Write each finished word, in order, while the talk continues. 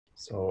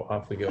So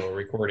off we go,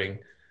 recording.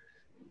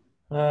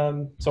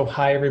 So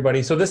hi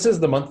everybody. So this is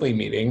the monthly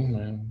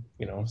meeting,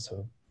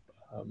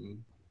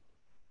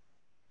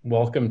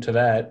 welcome to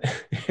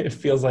that. It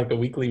feels like a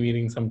weekly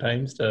meeting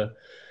sometimes to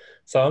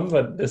some,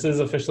 but this is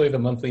officially the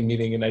monthly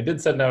meeting. And I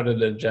did send out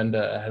an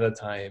agenda ahead of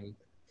time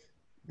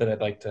that I'd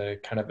like to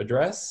kind of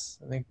address.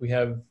 I think we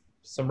have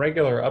some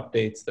regular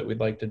updates that we'd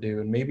like to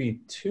do, and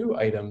maybe 2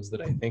 items that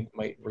I think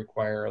might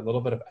require a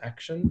little bit of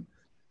action.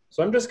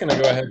 So I'm just going to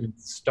go ahead and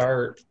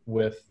start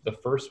with the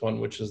first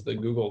one, which is the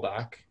Google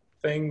Doc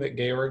thing that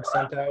Georg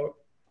sent out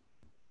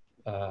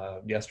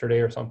yesterday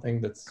or something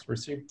that's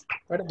received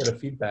quite a bit of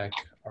feedback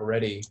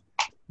already.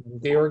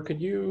 Georg, could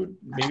you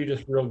maybe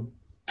just real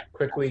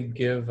quickly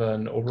give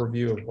an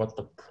overview of what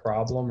the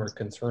problem or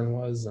concern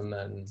was and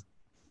then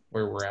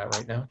where we're at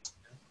right now?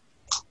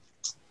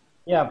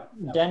 Yeah,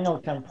 Daniel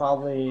can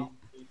probably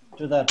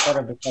do that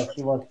better because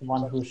he was the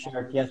one who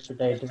shared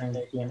yesterday during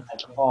the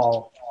DNI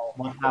call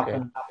what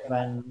happened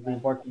when we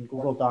worked in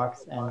Google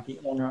Docs and the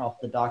owner of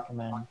the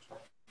document.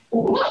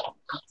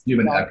 You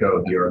have an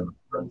echo here.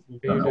 I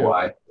don't know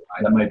why.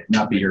 That might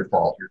not be your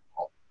fault.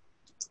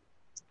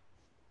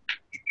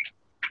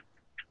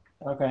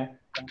 Okay.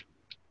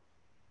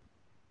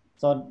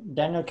 So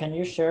Daniel, can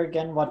you share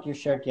again what you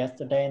shared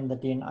yesterday in the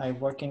DNI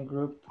working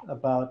group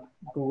about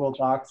Google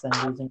Docs and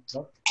using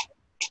books?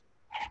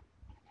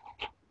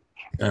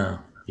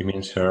 You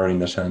mean share in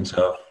the sense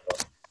of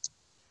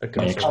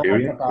my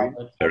experience?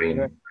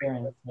 Your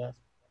experience, yes.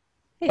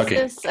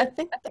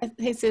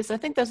 Jesus, I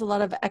think there's a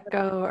lot of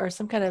echo or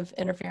some kind of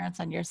interference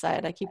on your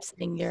side. I keep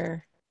seeing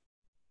your.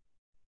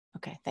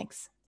 Okay,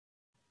 thanks.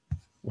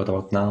 What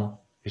about now?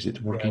 Is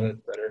it working? Yeah,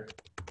 that's better.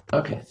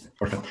 Okay,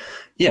 perfect.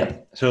 Yeah,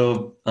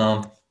 so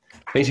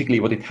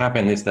basically what it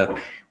happened is that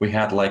we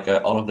had like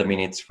all of the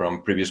minutes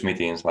from previous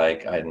meetings,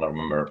 like I don't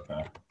remember,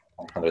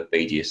 100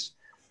 pages.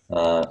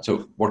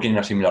 So working in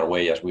a similar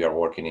way as we are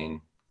working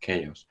in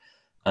CHAOSS.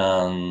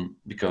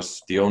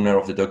 Because the owner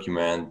of the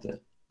document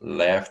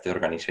left the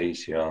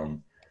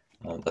organization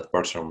that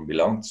person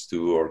belongs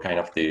to, or kind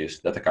of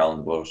that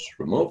account was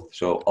removed.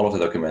 So all of the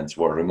documents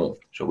were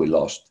removed. So we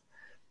lost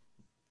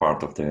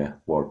part of the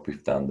work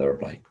we've done there,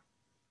 like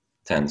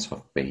tens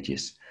of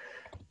pages.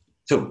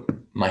 So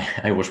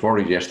I was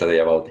worried yesterday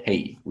about,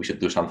 hey, we should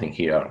do something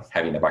here,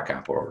 having a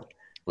backup or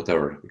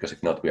whatever, because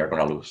if not, we are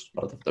going to lose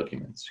a lot of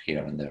documents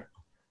here and there.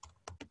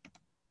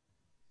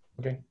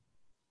 Okay.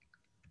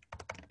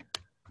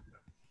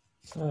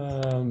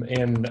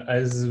 And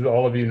as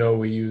all of you know,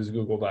 we use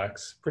Google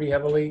Docs pretty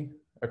heavily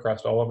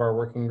across all of our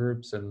working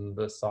groups and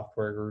the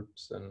software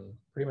groups and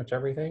pretty much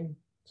everything.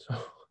 So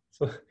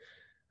I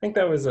think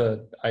that was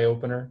an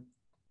eye-opener,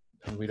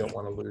 and we don't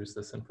want to lose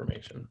this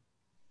information.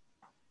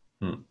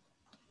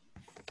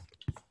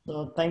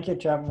 So thank you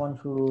to everyone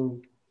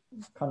who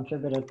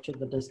contributed to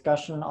the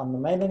discussion on the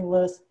mailing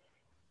list.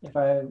 If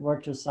I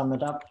were to sum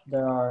it up,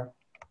 there are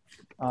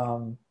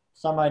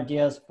some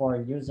ideas for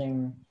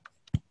using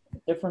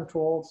different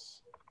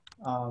tools.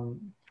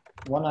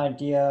 One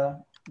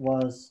idea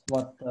was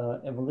what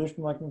the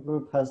evolution working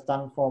group has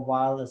done for a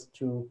while, is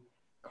to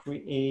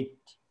create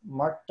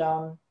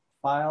markdown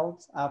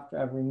files after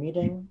every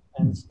meeting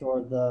and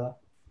store the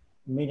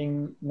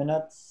meeting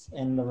minutes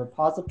in the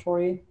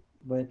repository,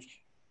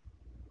 which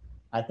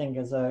I think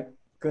is a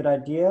good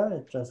idea.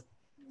 It just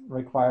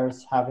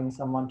requires having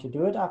someone to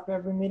do it after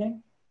every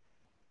meeting.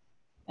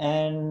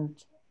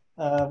 And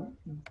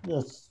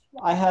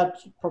I had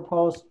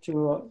proposed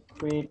to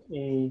create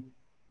a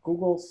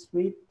Google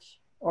Suite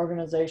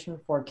organization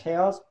for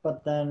CHAOSS,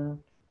 but then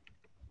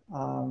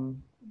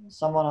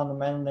someone on the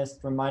mailing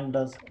list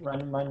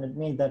reminded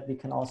me that we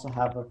can also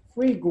have a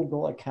free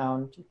Google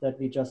account that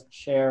we just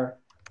share,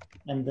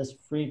 and this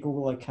free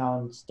Google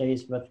account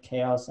stays with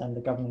CHAOSS and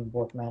the governing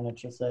board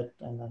manages it.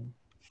 And then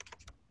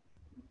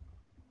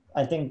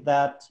I think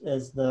that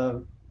is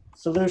the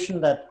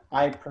solution that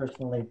I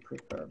personally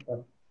prefer,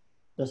 but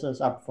this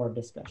is up for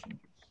discussion.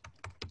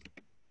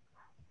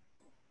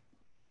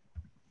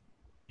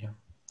 Yeah,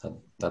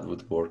 that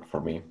would work for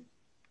me.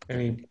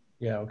 Any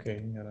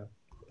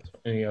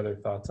other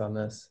thoughts on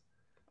this?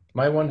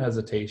 My one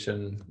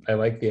hesitation, I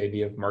like the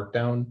idea of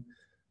Markdown,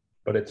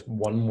 but it's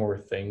one more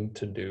thing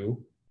to do.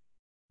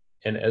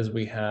 And as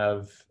we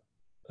have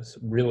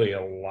really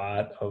a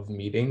lot of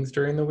meetings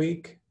during the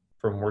week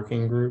from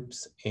working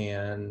groups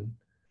and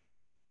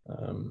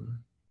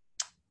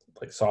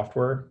like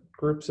software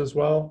groups as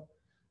well,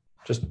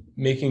 just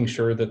making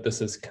sure that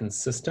this is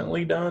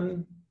consistently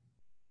done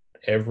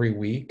every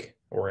week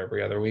or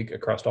every other week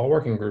across all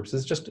working groups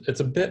is just,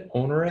 it's a bit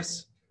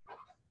onerous.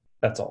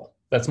 That's all.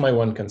 That's my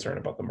one concern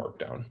about the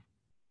Markdown.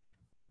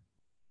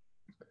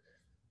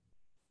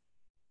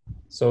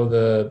 So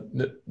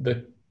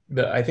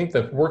I think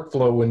the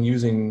workflow when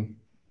using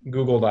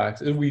Google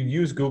Docs is we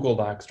use Google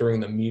Docs during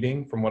the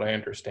meeting, from what I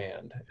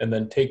understand, and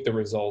then take the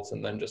results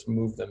and then just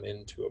move them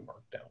into a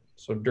Markdown.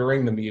 So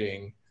during the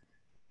meeting,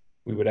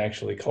 we would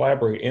actually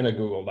collaborate in a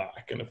Google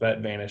Doc. And if that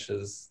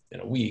vanishes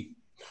in a week,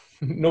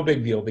 no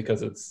big deal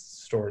because it's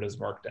stored as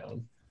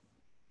Markdown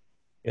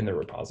in the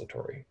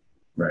repository.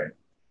 Right.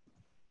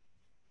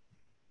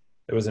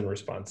 It was in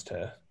response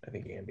to, I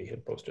think Andy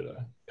had posted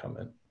a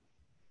comment.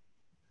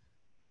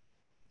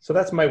 So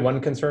that's my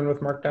one concern with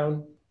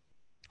Markdown.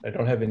 I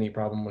don't have any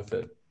problem with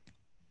it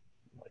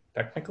like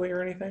technically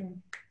or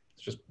anything.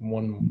 It's just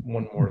one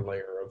more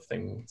layer of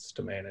things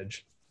to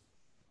manage.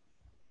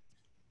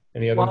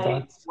 Any other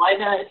thoughts? Why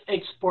not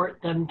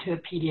export them to a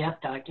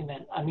PDF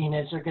document? I mean,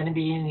 is there going to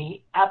be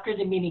any, after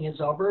the meeting is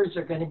over, is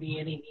there going to be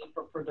any need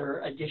for further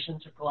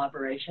additions or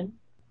collaboration?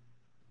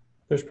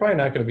 There's probably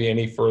not going to be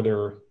any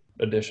further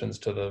additions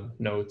to the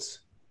notes.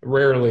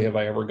 Rarely have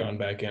I ever gone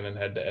back in and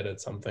had to edit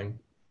something.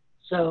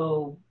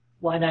 So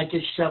why not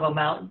just shove them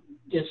out,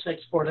 just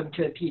export them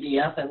to a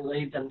PDF and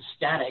leave them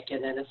static,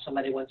 and then if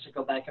somebody wants to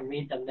go back and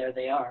read them, there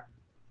they are.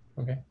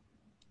 Okay.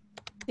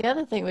 The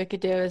other thing we could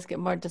do is get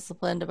more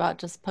disciplined about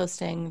just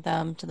posting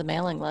them to the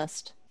mailing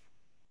list.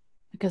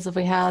 Because if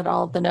we had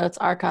all the notes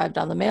archived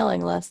on the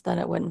mailing list, then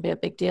it wouldn't be a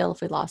big deal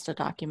if we lost a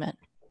document.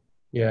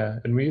 Yeah,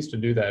 and we used to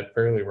do that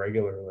fairly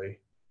regularly.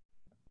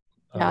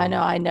 Yeah, I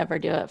know I never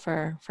do it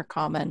for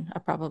Common. I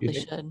probably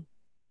should.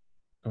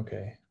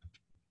 Okay.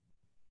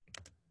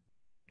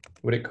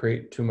 Would it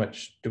create too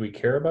much? Do we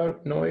care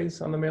about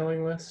noise on the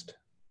mailing list?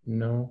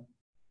 No.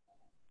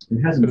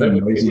 It hasn't been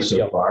noisy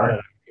so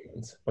far.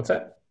 What's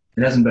that?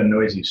 It hasn't been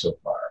noisy so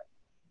far.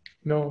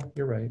 No,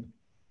 you're right.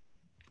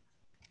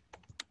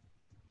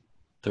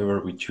 Whatever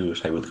we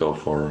choose, I would go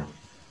for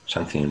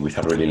something with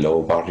a really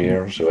low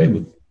barrier. So I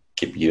would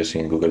keep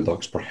using Google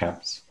Docs,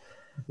 perhaps.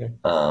 Okay.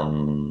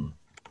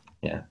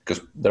 Yeah,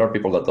 because there are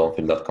people that don't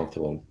feel that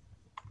comfortable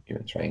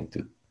even trying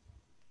to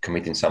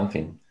committing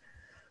something.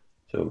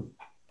 So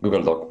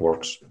Google Doc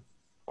works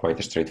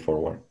quite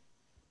straightforward.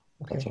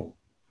 Okay. That's all.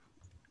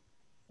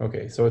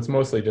 Okay, so it's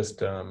mostly just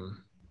the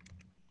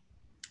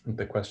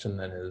question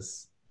then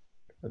is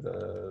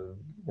the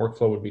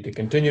workflow would be to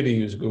continue to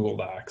use Google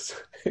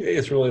Docs.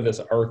 It's really this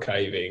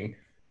archiving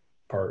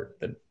part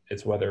that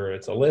it's whether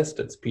it's a list,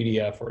 it's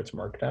PDF, or it's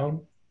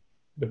Markdown.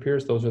 It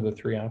appears those are the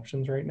three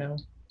options right now.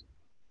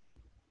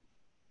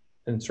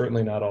 And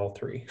certainly not all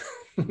three.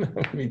 That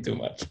would be too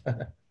much.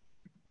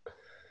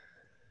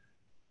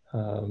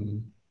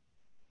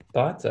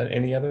 Thoughts?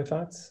 Any other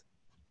thoughts?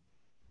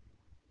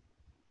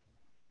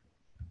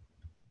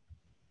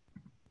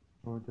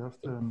 Or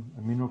just a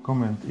minor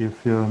comment.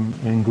 If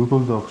in Google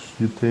Docs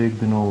you take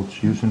the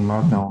notes using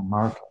Markdown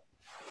mark,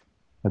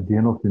 at the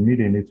end of the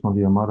meeting, it's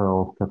only a matter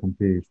of cut and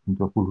paste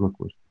into a pull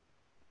request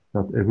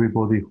that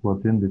everybody who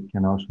attended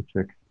can also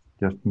check,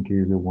 just in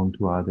case they want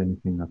to add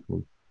anything at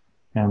all.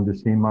 And the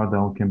same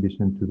Markdown can be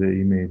sent to the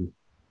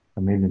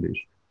mailing list,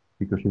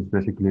 because it's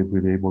basically a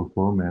readable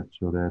format,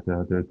 so that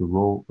the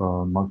raw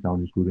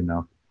Markdown is good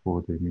enough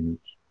for the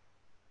minutes.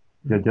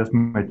 Yeah, just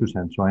my 2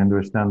 cents. So I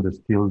understand that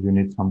still you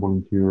need some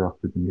volunteer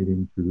after the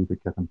meeting to do the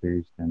cut and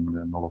paste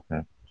and all of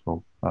that.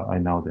 So I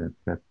know that,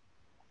 but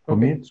for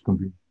me it's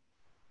convenient.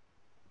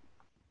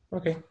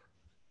 Okay.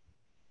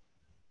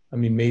 I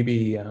mean,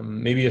 maybe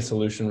a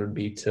solution would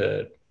be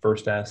to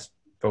first ask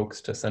folks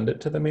to send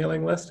it to the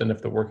mailing list, and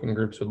if the working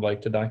groups would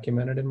like to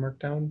document it in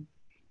Markdown,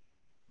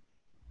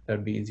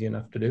 that'd be easy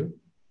enough to do.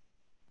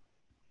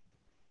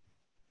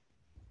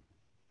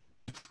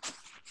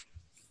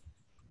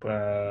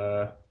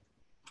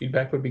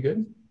 Feedback would be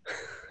good.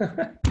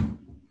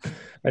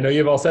 I know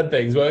you've all said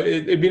things. Well,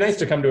 it'd be nice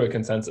to come to a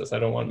consensus. I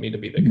don't want me to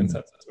be the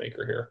consensus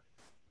maker here.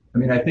 I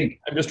mean, I think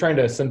I'm just trying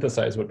to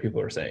synthesize what people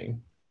are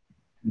saying.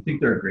 I think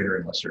there are greater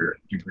and lesser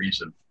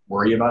degrees of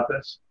worry about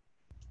this.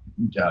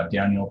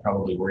 Daniel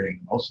probably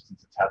worrying the most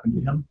since it's happened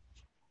to him.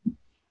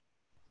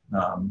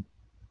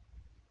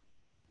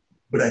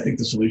 But I think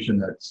the solution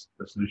that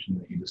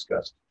you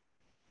discussed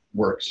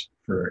works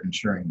for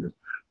ensuring there's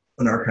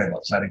an archive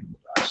outside of Google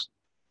Docs.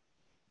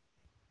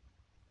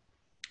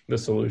 The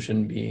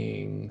solution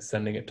being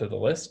sending it to the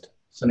list?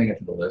 Sending it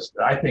to the list.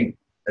 I think,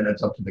 and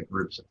it's up to the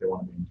groups if they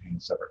want to maintain a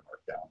separate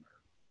Markdown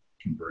or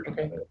conversion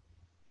of it.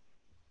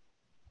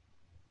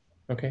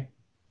 Okay.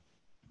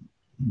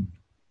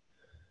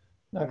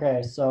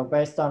 Okay, so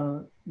based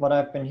on what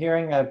I've been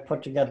hearing, I've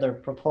put together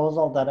a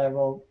proposal that I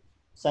will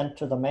send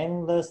to the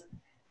mailing list,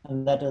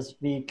 and that is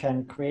we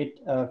can create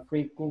a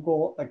free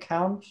Google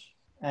account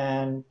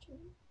and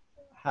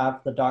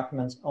have the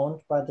documents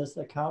owned by this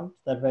account.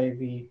 That way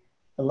we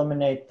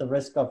eliminate the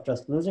risk of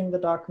just losing the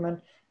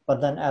document,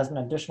 but then as an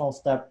additional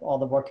step, all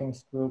the working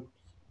groups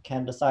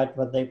can decide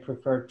whether they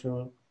prefer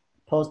to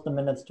post the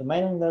minutes to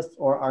mailing lists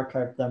or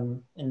archive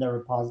them in their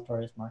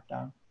repositories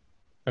Markdown.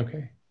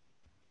 Okay.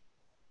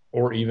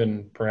 Or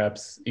even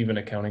perhaps even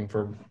accounting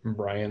for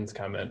Brian's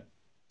comment,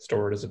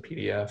 store it as a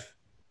PDF,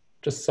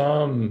 just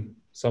some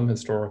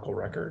historical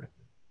record.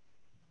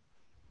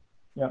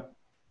 Yep.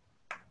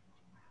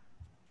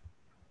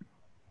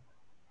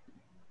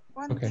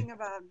 One thing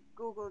about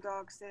Google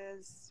Docs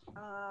is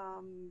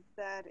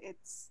that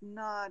it's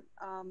not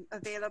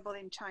available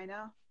in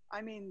China.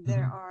 I mean,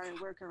 there are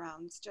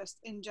workarounds. Just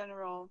in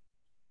general,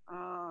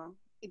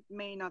 it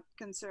may not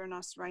concern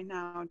us right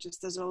now,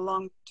 just as a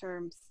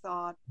long-term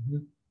thought.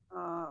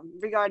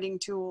 regarding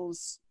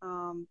tools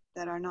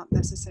that are not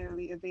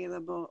necessarily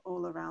available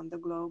all around the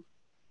globe.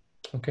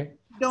 Okay.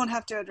 Don't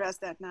have to address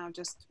that now,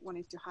 just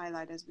wanted to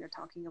highlight as we are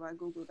talking about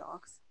Google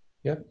Docs.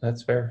 Yep,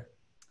 that's fair.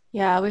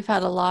 Yeah, we've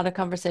had a lot of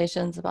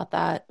conversations about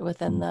that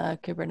within the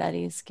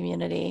Kubernetes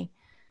community.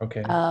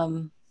 Okay.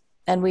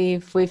 And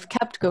we've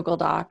kept Google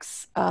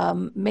Docs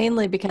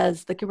mainly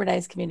because the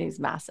Kubernetes community is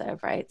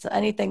massive, right? So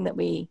anything that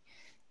we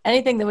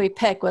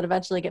pick would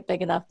eventually get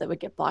big enough that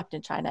would get blocked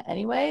in China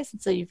anyways.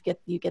 And so you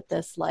get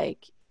this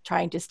like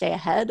trying to stay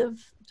ahead of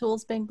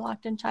tools being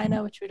blocked in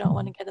China, which we don't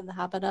want to get in the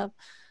habit of.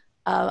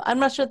 I'm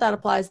not sure that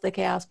applies to the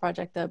CHAOSS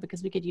project though,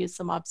 because we could use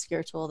some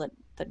obscure tool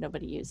that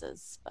nobody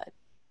uses.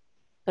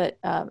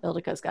 But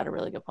Ildiko's got a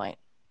really good point.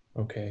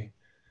 Okay.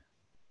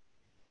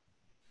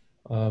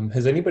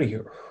 Has anybody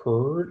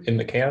heard in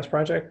the CHAOSS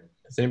project?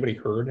 Has anybody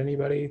heard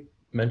anybody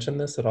mention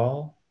this at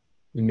all?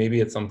 I mean,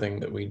 maybe it's something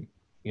that we,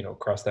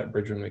 cross that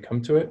bridge when we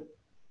come to it.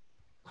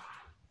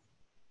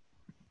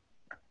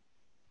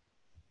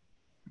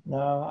 No,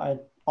 I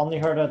only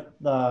heard it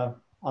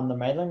on the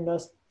mailing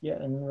list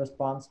in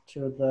response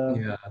to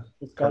the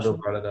discussion Cargo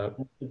brought it up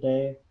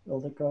today,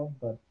 Ildiko,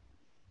 but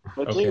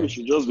I think we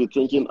should just be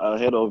thinking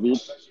ahead of it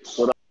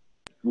so that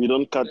we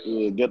don't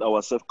get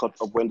ourselves caught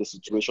up when the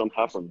situation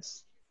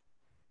happens.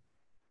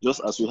 Just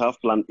as we have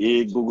plan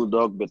A, Google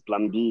Doc, but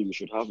plan B, we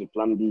should have a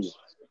plan B.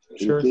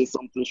 Sure. In case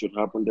something should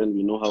happen, then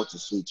we know how to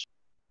switch.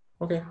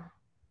 Okay,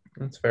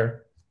 that's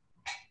fair.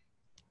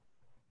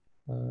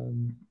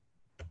 I'm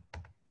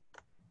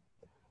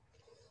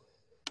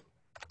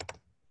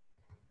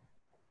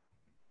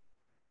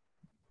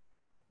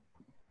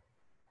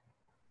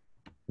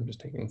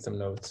just taking some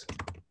notes.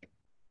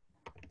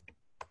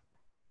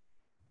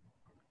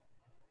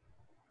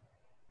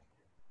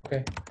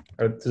 Okay.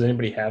 Does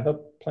anybody have a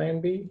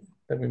plan B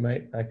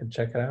that I could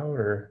check it out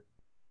or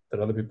that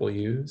other people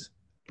use?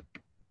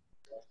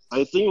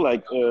 I think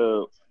like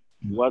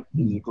what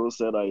Ildiko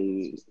said, I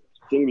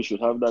think we should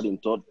have that in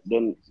thought.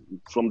 Then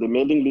from the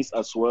mailing list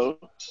as well,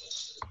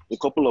 a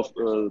couple of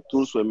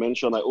tools were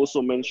mentioned. I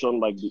also mentioned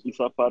like the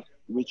Etherpad,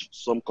 which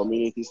some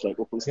communities like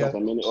OpenStack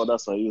and many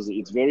others are using.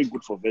 It's very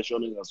good for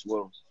versioning as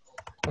well.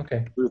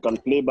 Okay. So you can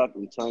play back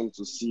in time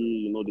to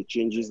see, the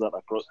changes that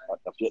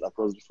appeared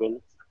across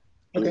different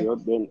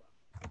periods. Then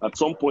at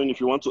some point, if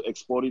you want to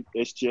export it,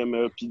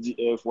 HTML,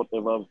 PDF,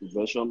 whatever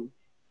version,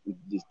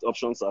 the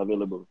options are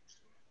available.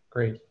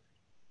 Great.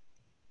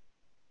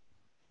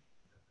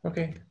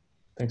 Okay.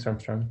 Thanks,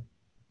 Armstrong.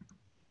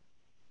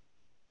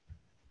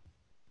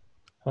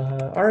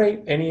 All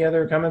right. Any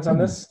other comments on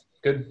this?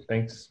 Good.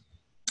 Thanks.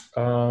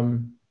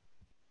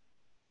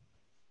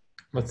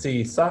 Let's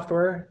see.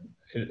 Software.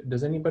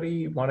 Does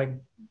anybody want to?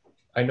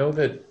 I know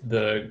that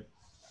the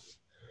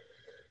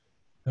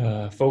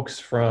folks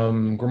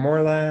from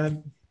Grimoire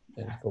Lab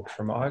and folks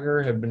from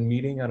Augur have been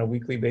meeting on a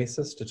weekly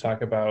basis to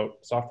talk about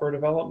software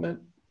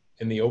development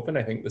in the open.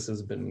 I think this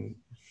has been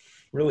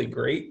really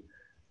great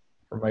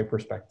from my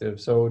perspective.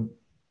 So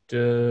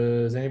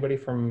does anybody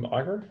from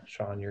Augur?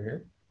 Sean, you're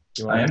here.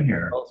 I am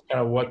here. Tell us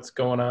kind of what's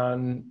going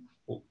on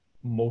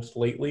most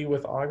lately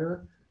with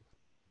Augur?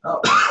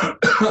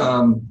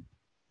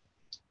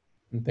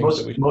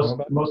 Most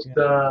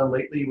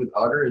lately with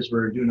Augur is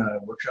we're doing a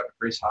workshop at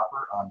Grace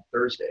Hopper on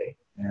Thursday.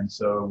 And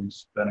so we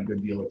spent a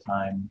good deal of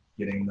time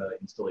getting the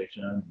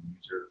installation and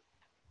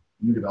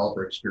new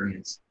developer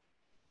experience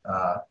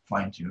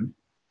fine-tuned.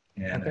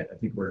 And I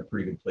think we're in a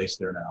pretty good place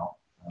there now.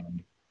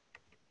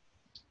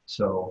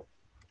 So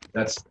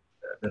that's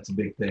a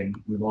big thing.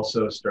 We've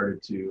also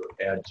started to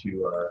add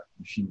to our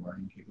machine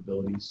learning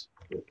capabilities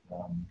with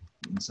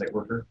Insight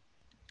Worker.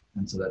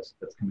 And so that's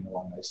coming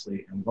along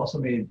nicely. And we've also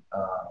made,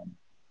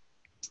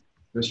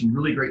 there's some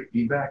really great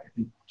feedback, I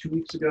think 2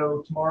 weeks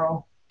ago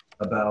tomorrow,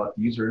 about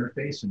the user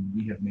interface. And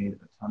we have made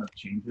a ton of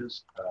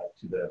changes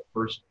to the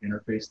first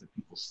interface that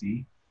people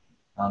see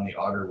on the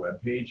Augur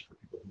webpage for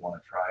people who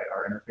want to try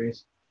our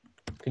interface.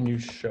 Can you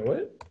show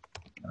it?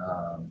 It's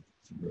a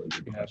really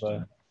good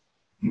question.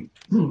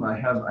 I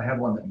have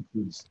one that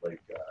includes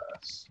like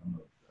some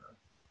of the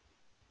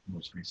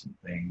most recent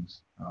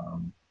things.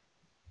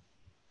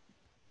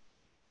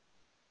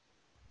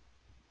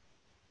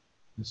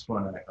 This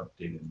one I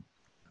updated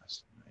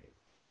last night.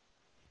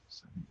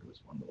 So I think there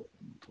was one little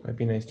thing. Might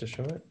be nice to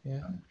show it.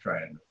 Yeah. I'm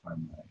trying to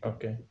find my.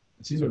 Okay.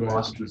 It seems to have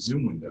lost the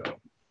Zoom window,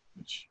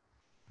 which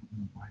I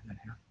don't know why that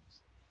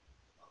happens.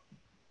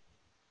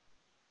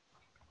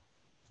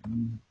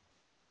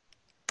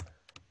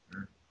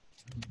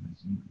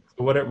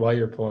 So while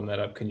you're pulling that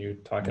up, can you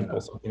talk and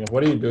pull something up?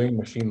 What are you doing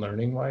machine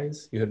learning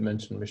wise? You had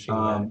mentioned machine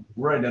learning.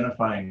 We're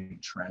identifying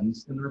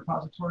trends in the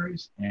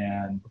repositories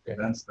and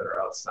events that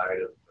are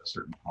outside of a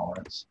certain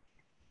tolerance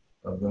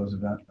of those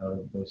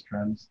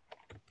trends.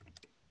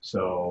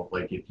 So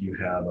like if you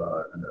have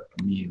a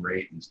mean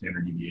rate and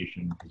standard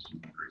deviation, which is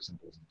very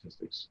simple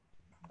statistics,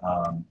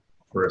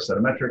 for a set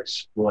of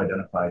metrics, we'll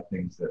identify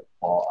things that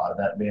fall out of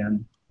that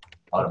band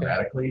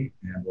automatically,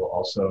 and we'll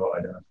also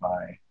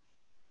identify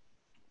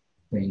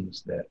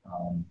things that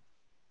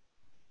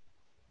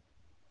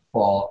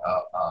fall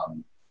out,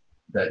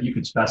 that you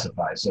could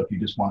specify. So if you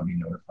just want to be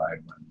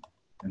notified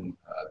when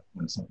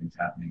something's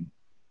happening,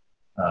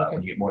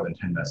 when you get more than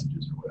 10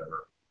 messages or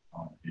whatever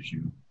on an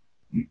issue.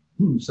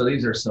 So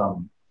these are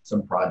some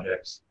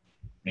projects,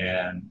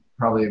 and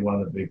probably one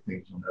of the big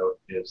things you'll note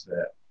is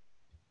that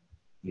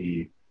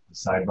the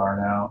sidebar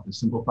now is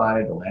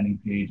simplified. The landing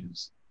page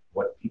is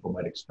what people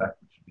might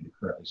expect, which would be the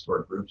currently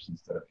stored groups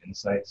instead of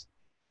insights.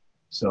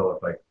 So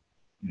if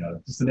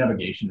just the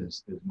navigation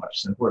is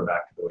much simpler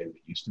back to the way that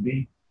it used to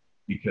be,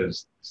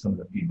 because some of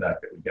the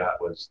feedback that we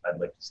got was, I'd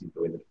like to see it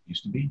the way that it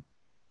used to be.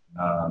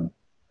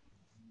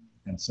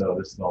 And so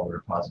this is all the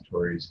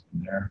repositories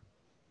in there.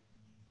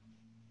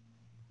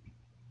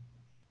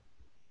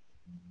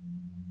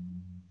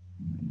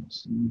 And then you'll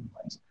see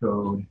lines of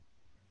code,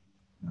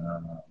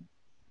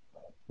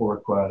 pull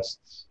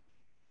requests,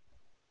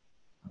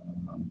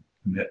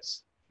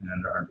 commits,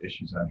 and there aren't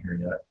issues on here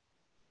yet.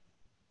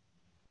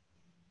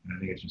 And I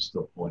think it's just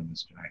still pulling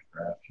this giant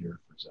graph here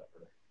for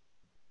Zephyr.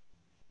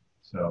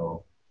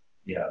 So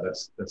yeah,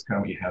 that's kind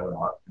of what you have in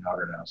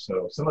Augur now.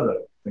 So some of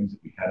the things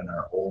that we had in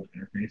our old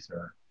interface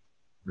are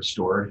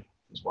restored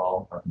as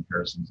well. Our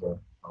comparisons are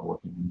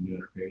working in the new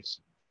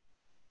interface.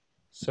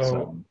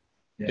 So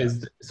yeah.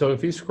 So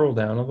if you scroll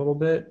down a little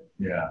bit,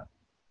 Yeah,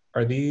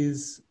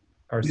 these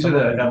are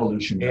the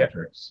evolution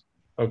metrics.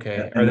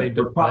 Okay, and are they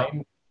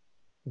defined?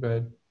 Go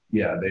ahead.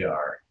 Yeah, they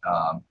are.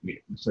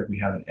 Looks like we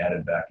haven't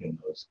added back in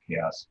those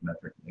CHAOSS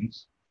metric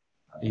links.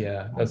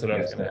 Yeah, that's what I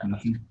was going to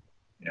ask.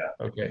 Yeah.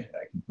 Okay.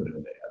 I can put it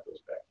in to add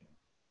those back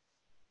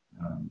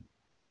in.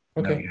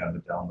 Okay. Now we have the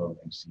download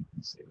links, so you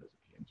can save it as a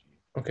PNG.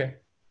 Okay.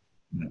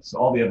 And so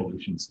all the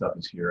evolution stuff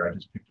is here. I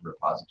just picked a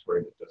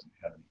repository that doesn't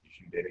have any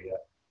issue data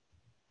yet.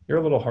 You're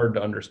a little hard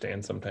to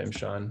understand sometimes,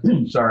 Sean.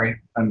 Sorry,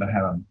 I'm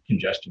having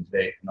congestion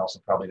today, and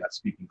also probably not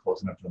speaking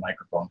close enough to the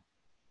microphone.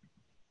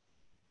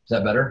 Is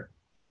that better?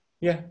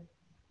 Yeah.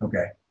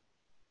 Okay.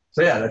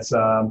 So yeah, that's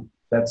kind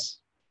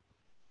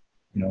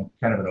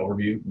of an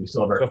overview. We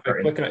still have our. So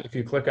if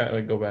you click on it,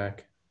 like, go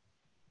back.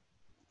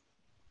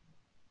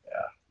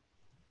 Yeah.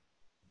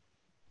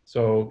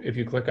 So if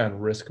you click on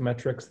risk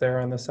metrics there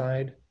on the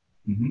side,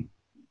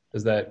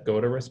 does that go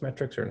to risk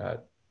metrics or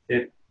not?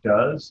 It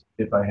does.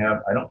 I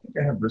don't think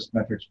I have risk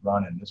metrics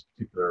run in this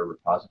particular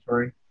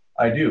repository.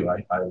 I do.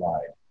 I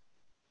lied.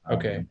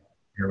 Okay.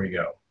 Here we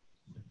go.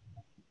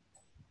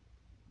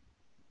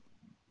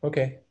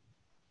 Okay.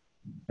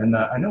 And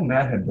I know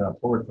Matt had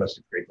pull requests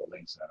to create the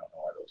links. I don't know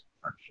why those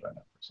aren't showing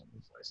up for some of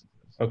these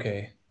licenses.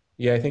 Okay.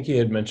 Yeah, I think he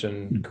had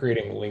mentioned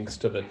creating links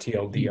to the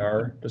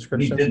TLDR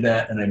description. He did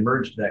that, and I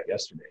merged that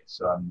yesterday,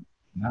 so I'm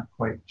not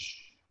quite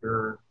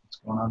sure what's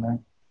going on there.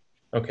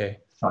 Okay.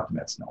 Talk to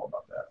Matt Snell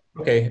about that.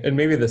 Okay, and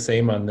maybe the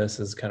same on this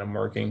is kind of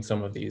marking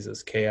some of these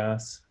as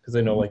CHAOSS, because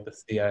I know like the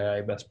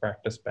CII best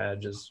practice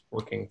badge is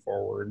working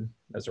forward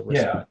as a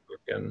risk metric,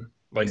 and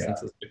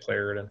licenses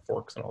declared and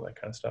forks and all that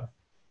kind of stuff.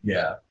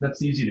 Yeah,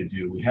 that's easy to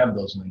do. We have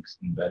those links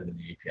embedded in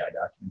the API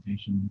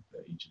documentation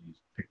that each of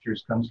these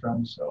pictures comes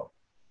from, so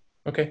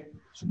okay,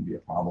 shouldn't be a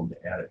problem to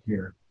add it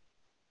here.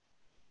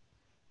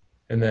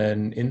 And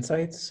then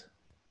insights?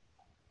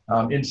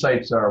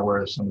 Insights are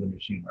where some of the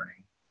machine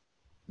learning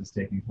is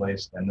taking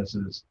place, and this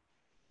is,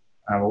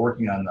 we're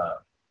working on the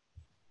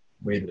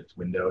way that it's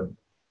windowed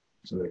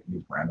so that it can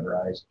be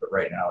parameterized, but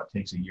right now it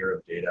takes a year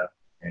of data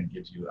and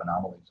gives you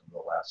anomalies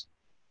over the last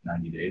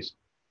 90 days.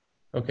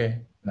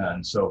 Okay.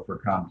 And so for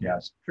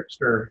Comcast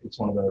Trickster, it's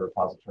one of the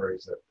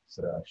repositories that's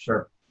a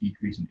sharp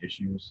decrease in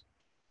issues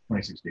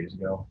 26 days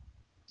ago,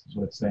 is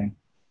what it's saying.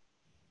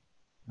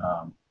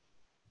 But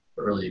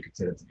really you could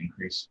say that's an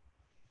increase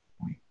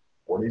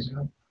 4 days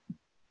ago.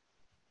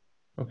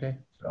 Okay.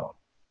 So.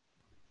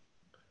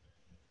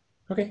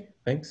 Okay,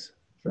 thanks.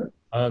 Sure.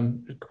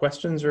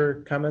 Questions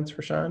or comments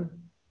for Sean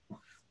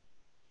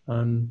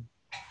on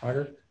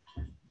Augur?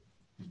 I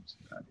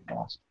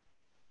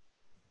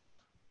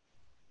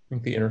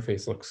think the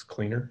interface looks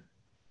cleaner.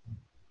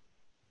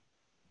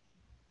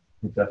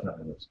 It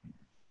definitely looks cleaner.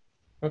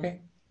 Okay.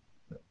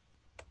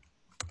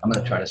 I'm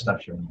going to try to stop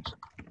sharing this.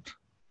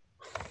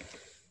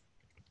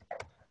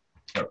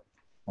 Oh,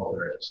 all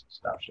there is,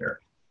 stop share.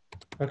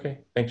 Okay,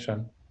 thanks,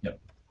 Sean. Yep.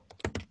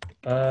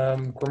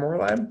 Grimoire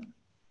Lab?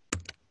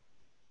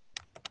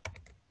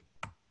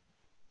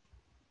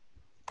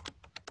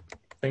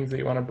 Things that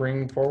you want to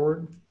bring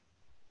forward,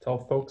 tell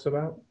folks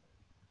about?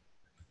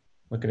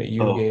 Looking at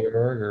you, Georg,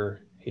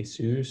 or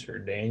Jesus, or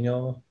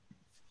Daniel?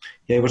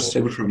 Yeah, I was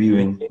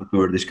reviewing what we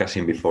were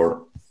discussing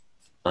before.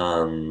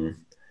 The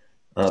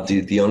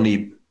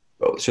only,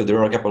 so there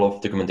are a couple of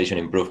documentation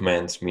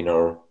improvements,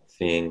 minor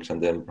things, and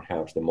then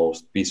perhaps the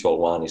most visual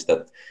one is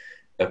that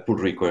a pull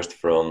request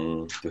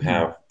to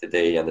have the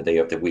day and the day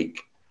of the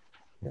week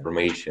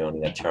information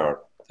in a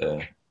chart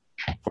for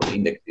the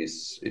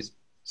index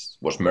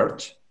was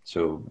merged.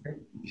 So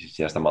it's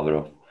just a matter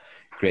of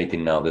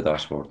creating now the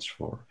dashboards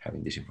for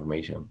having this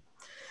information.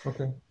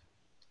 Okay.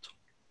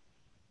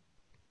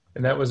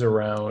 And that was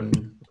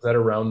around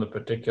the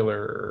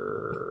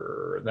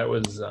particular, that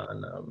was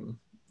on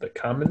the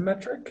common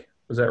metric?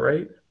 Was that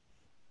right?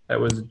 That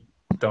was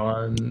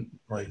done,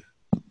 like,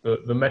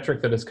 the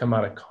metric that has come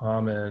out of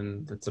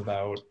Common that's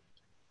about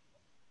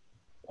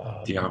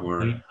the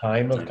hour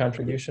time of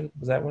contribution.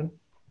 Was that one?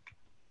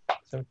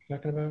 Is that what you're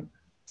talking about?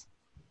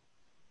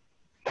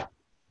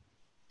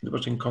 it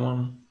was in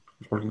Common.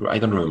 I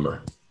don't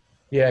remember.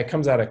 Yeah, it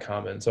comes out of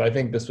Common. So I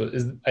think this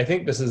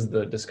is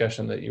the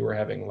discussion that you were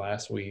having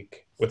last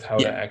week with how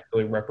to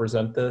actually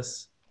represent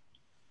this.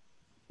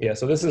 Yeah,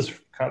 so this is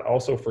kind of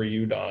also for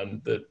you,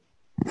 Don,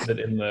 that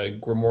in the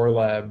Grimoire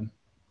Lab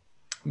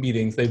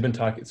meetings they've been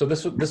talking. So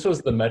this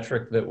was the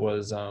metric that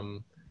was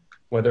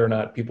whether or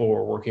not people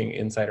were working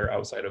inside or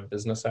outside of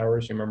business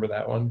hours. You remember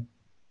that one?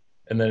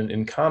 And then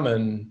in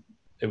Common,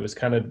 it was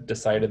kind of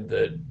decided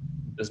that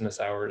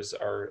business hours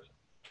are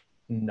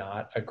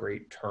not a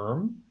great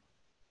term.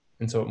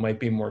 And so it might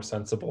be more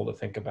sensible to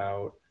think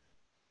about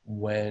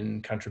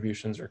when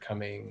contributions are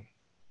coming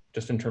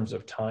just in terms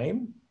of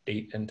time,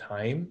 date and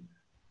time.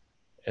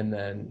 And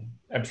then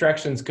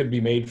abstractions could be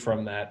made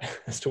from that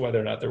as to whether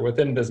or not they're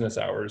within business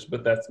hours,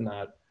 but that's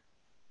not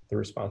the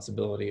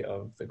responsibility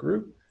of the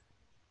group.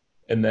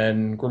 And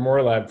then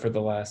Grimoire Lab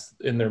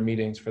in their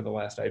meetings for the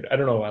last, I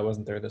don't know, I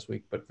wasn't there this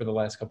week, but for the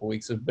last couple of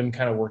weeks, have been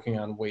kind of working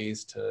on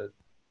ways to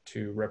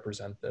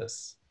represent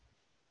this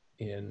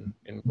in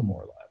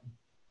Grimoire Lab.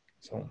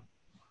 So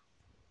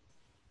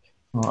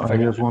I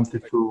just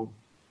wanted to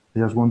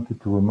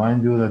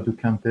remind you that you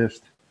can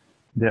test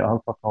the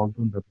alpha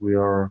cauldron that we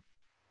are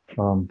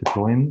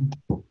deploying.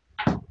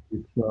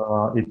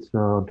 It's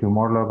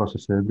Grimoire Lab as a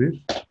service,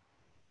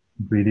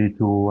 ready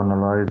to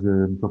analyze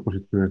the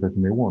repositories that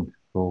you may want.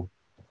 So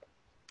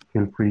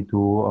feel free to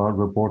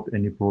report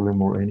any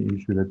problem or any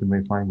issue that you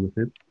may find with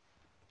it.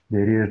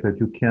 The idea is that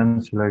you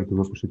can select the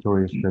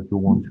repositories that you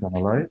want to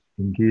analyze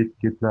in Git,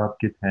 GitLab,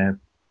 GitHub,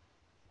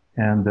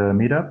 and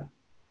Meetup.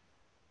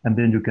 And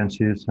then you can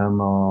see some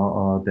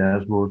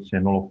dashboards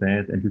and all of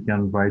that, and you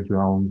can write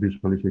your own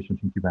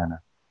visualizations in Kibana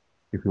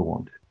if you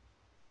want.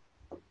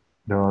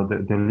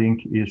 The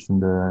link is in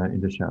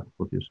the chat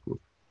for this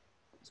group.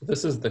 So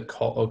this is the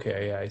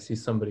okay, yeah, I see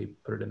somebody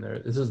put it in there.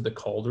 This is the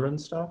Cauldron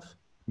stuff?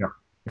 Yeah.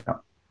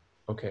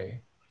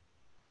 Okay.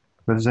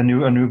 There's a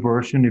new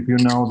version. If you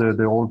know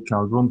the old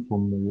Cauldron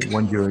from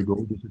 1 year ago,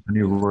 this is a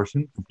new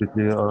version,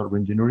 completely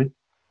re-engineered.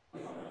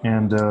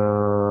 And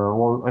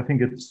well, I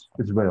think it's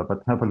better,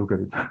 but have a look at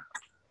it.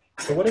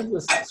 So what is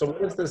this? So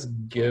what does this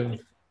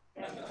give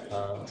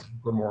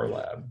Grimoire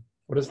Lab?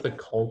 What is the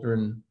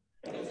Cauldron?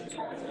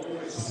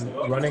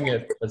 Running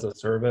it as a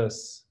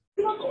service.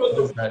 What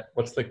is that?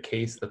 What's the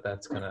case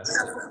that's gonna?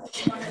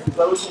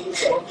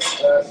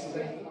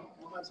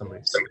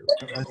 Somebody's.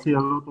 I see a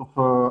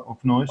lot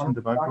of noise in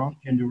the background.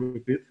 Can you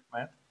repeat,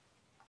 Matt?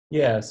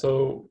 Yeah.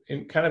 So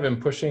in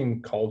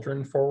pushing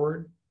Cauldron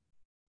forward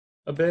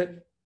a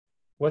bit,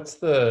 what's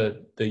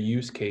the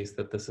use case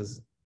that this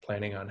is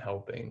planning on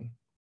helping?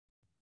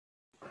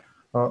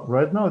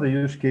 Right now, the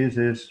use case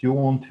is you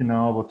want to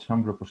know about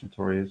some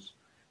repositories,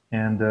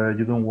 and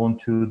you don't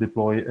want to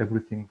deploy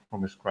everything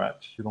from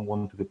scratch. You don't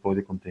want to deploy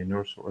the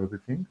containers or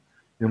everything.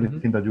 The only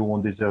thing that you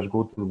want is just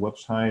go to the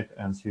website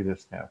and see the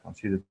stuff and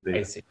see the data.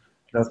 I see.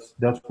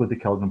 That's what the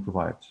Cauldron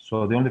provides.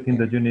 So the only thing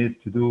that you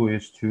need to do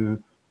is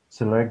to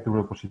select the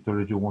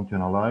repository you want to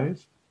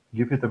analyze,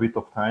 give it a bit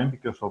of time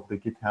because of the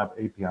GitHub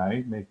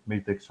API, may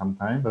take some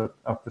time, but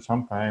after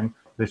some time,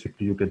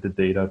 basically you get the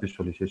data,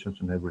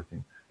 visualizations, and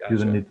everything. Gotcha. You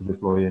don't need to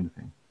deploy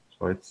anything.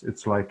 So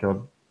it's like a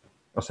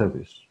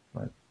service,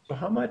 right? So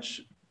how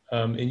much,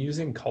 in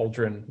using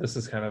Cauldron, this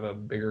is kind of a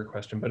bigger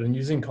question, but in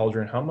using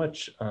Cauldron, how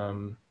much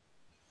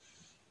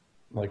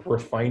like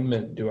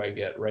refinement do I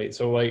get, right?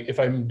 So like if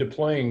I'm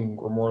deploying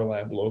Grimoire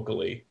Lab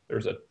locally,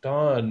 there's a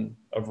ton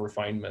of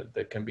refinement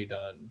that can be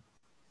done.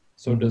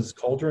 So does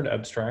Cauldron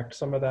abstract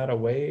some of that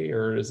away,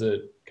 or is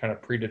it kind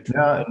of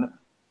predetermined? Yeah,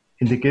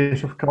 in the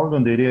case of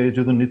Cauldron, the idea is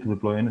you don't need to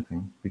deploy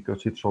anything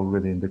because it's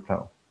already in the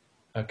cloud.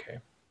 Okay.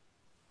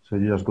 So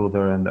you just go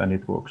there and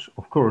it works.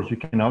 Of course, you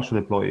can also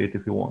deploy it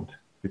if you want,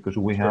 because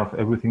we have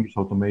everything is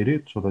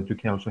automated so that you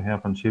can also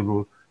have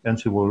Ansible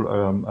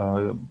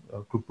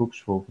cookbooks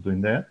for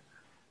doing that.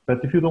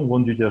 But if you don't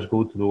want, you just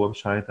go to the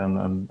website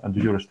and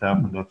do your stuff,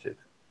 and that's it.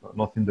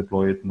 Nothing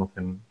deployed,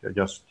 nothing,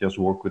 just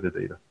work with the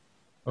data.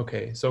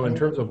 Okay, so in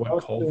terms of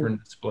what Cauldron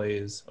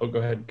displays, oh, go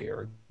ahead,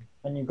 Georg.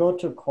 When you go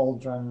to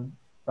Cauldron,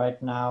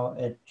 right now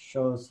it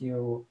shows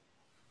you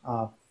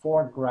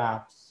 4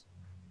 graphs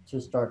to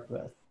start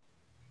with.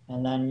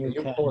 And then you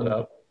can pull it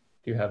up.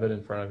 Do you have it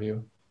in front of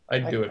you?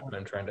 I'd do it when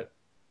I'm trying to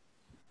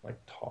like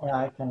talk. Yeah,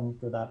 I can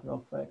do that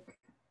real quick.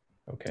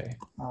 Okay.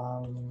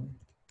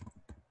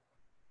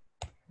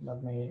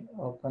 Let me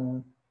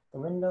open the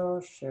window,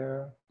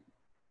 share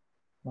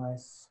my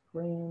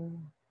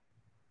screen.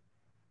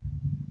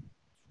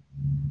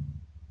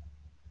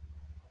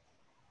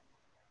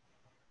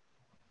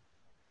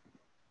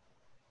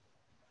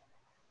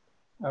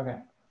 Okay.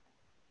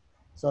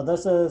 So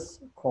this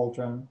is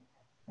Cauldron,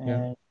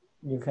 and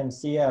you can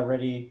see I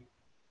already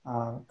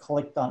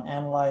clicked on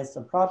Analyze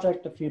the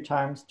project a few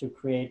times to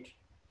create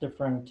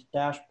different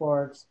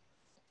dashboards.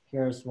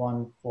 Here's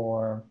one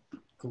for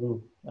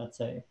glue, let's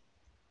say.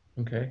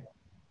 Okay.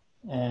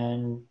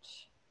 And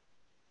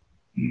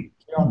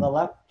here on the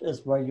left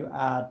is where you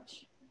add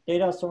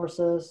data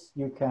sources.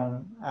 You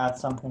can add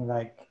something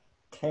like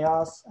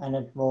CHAOSS, and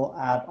it will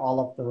add all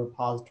of the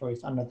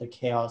repositories under the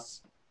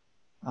CHAOSS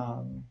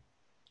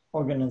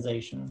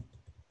organization.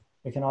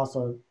 You can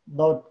also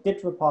load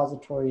Git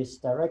repositories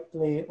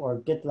directly, or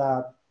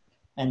GitLab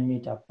and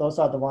Meetup. Those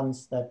are the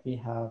ones that we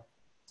have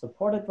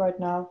supported right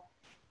now.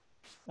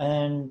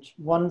 And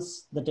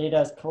once the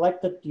data is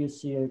collected, you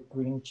see a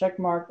green check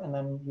mark, and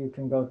then you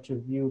can go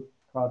to view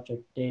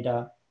project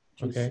data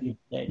to see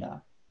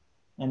data.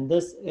 And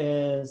this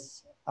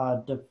is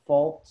a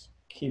default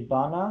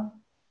Kibana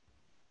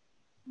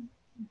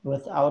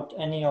without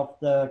any of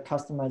the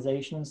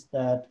customizations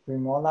that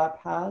Grimoire Lab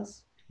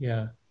has.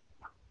 Yeah.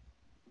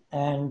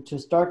 And to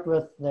start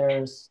with,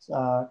 there's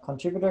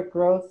contributor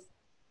growth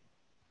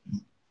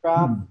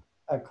graph,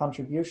 a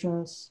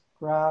contributions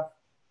graph,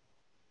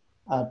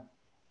 a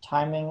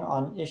timing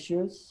on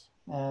issues,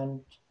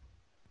 and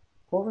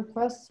pull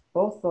requests,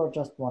 both or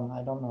just one?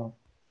 I don't know.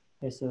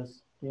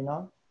 Jesus, do you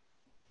know?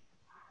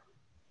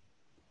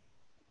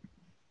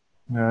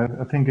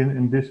 I think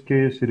in this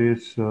case it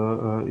is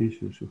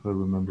issues, if I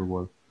remember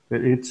well.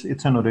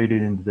 It's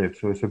annotated in the deck,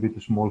 so it's a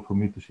bit small for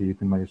me to see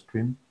it in my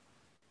screen,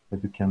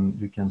 but you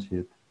can see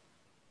it.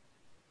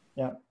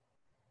 Yeah.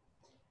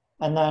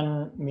 And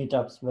then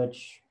meetups,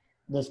 which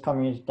this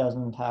community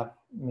doesn't have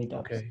meetups.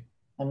 Okay.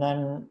 And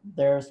then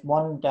there's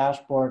one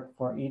dashboard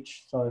for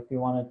each. So if you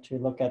wanted to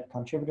look at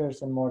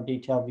contributors in more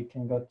detail, we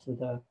can go to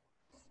the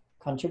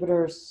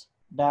contributors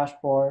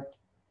dashboard,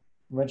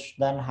 which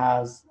then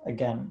has,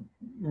 again,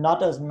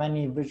 not as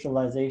many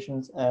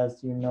visualizations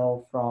as you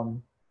know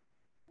from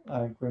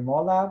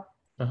Grimoire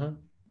Lab.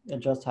 It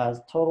just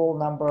has total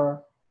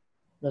number.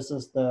 This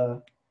is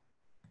the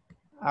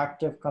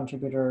active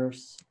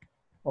contributors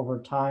over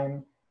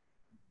time.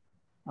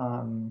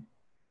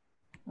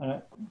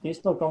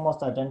 These look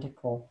almost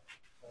identical.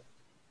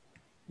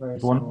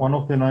 One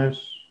of the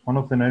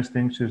nice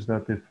things is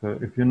that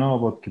if you know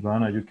about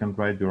Kibana, you can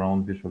write your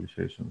own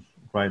visualizations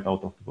right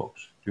out of the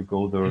box. You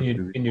go there. And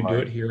you do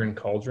it here in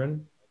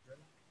Cauldron?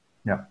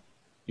 Yeah.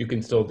 You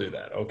can still do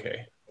that.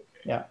 Okay.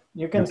 Yeah,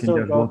 you can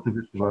still go to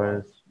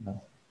visualize. Yeah.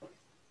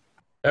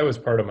 That was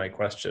part of my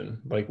question.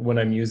 Like when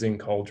I'm using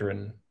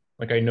Cauldron,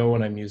 like I know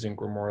when I'm using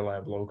Grimoire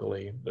Lab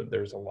locally that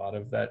there's a lot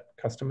of that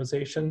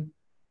customization.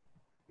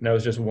 And I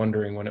was just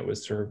wondering when it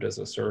was served as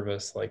a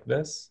service like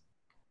this,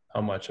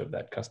 how much of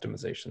that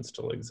customization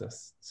still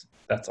exists.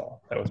 That's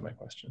all. That was my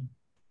question.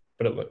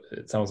 But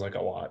it sounds like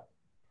a lot.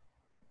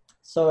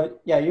 So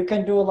yeah, you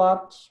can do a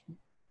lot,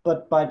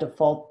 but by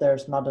default,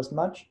 there's not as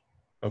much.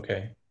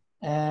 Okay.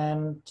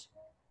 And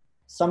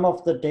some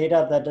of the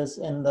data that is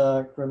in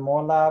the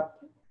Grimoire Lab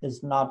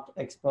is not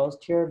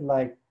exposed here,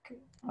 like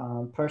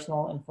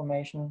personal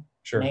information,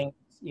 names,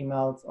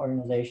 emails,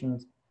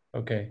 organizations.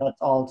 Okay. That's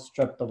all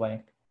stripped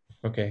away.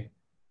 Okay.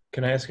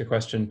 Can I ask a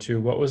question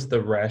too? What was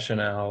the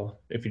rationale,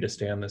 if you just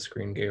stay on the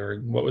screen,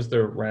 Georg, what was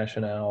the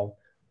rationale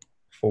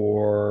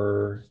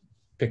for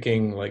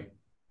picking like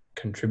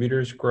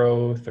contributors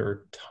growth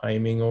or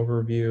timing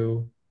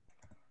overview?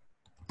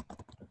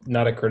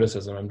 Not a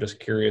criticism. I'm just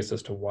curious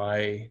as to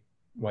why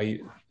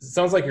it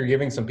sounds like you're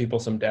giving some people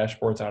some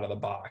dashboards out of the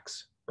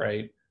box,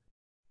 right?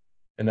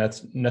 And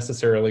that's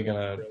necessarily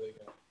going to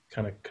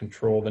kind of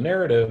control the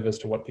narrative as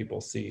to what people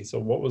see. So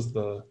what was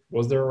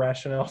there a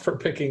rationale for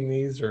picking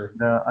these, or?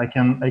 I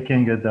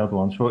can get that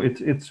one. So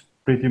it's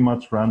pretty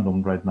much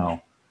random right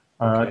now.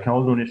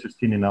 Cauldron is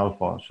still in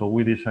alpha, so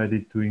we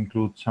decided to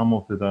include some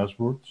of the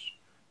dashboards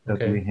that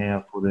we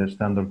have for the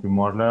standard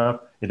Grimoire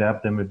Lab,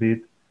 adapt them a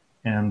bit,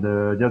 and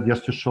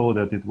just to show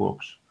that it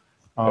works.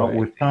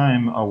 With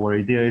time, our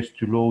idea is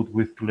to load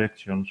with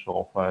collections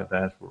of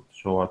dashboards.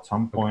 So at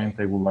some point,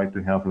 I would like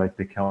to have like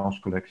the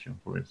CHAOSS collection,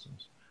 for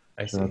instance,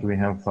 so that we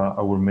have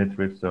our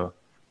metrics there.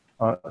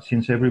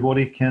 Since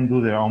everybody can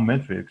do their own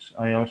metrics,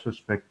 I also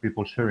expect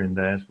people sharing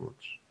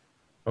dashboards.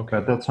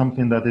 But that's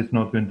something that is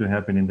not going to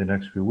happen in the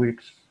next few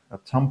weeks.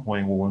 At some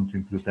point, we want to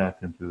include that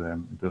into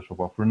the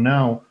software. For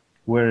now,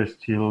 we're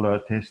still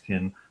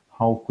testing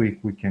how quick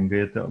we can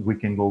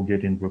go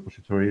get in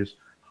repositories,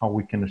 how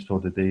we can store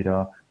the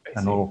data,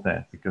 and all of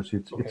that, because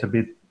it's a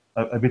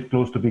bit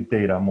close to big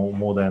data,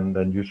 more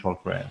than usual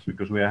for us,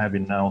 because we are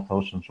having now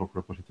thousands of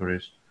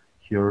repositories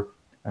here,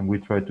 and we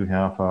try to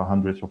have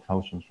hundreds of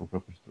thousands of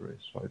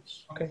repositories. So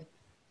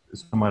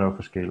it's a matter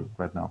of scale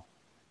right now.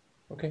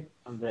 Okay.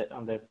 On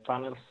the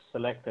panels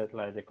selected,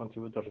 like the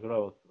contributor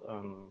growth,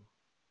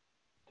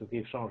 to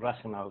give some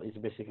rationale, is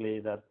basically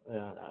that,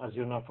 as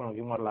you know from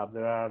Grimoire Lab,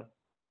 there are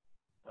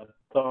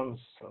tons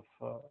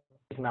of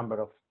big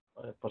number of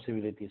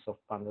possibilities of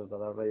panels that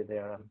are already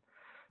there, and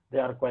they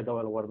are quite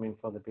overwhelming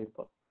for the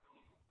people.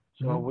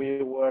 So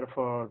we were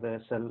for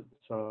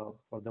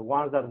the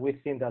ones that we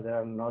think that they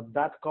are not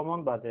that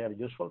common, but they are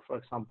useful. For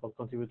example,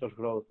 contributors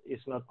growth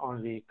is not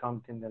only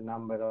counting the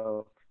number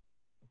of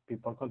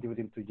people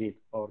contributing to Git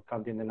or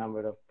counting the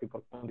number of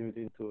people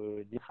contributing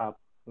to GitHub,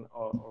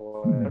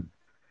 or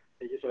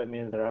it usually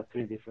means there are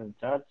 3 different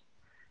charts.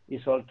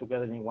 is all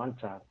together in one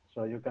chart.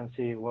 So you can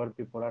see where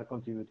people are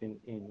contributing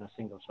in a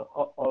single. So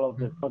all of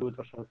the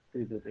contributors are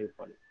treated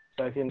equally.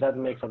 So I think that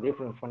makes a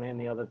difference from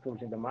any other tools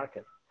in the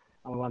market.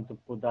 And we want to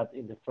put that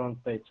in the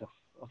front page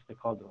of the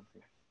cauldron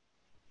here.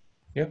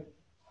 Yep.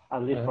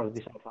 At least for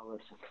this alpha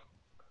version.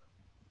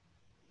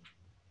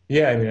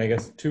 Yeah, I mean, I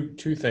guess two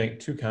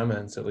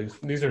comments at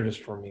least. These are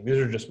just for me. These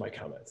are just my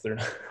comments. They're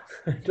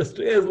not just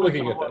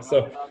looking at this.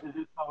 So this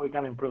is how we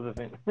can improve the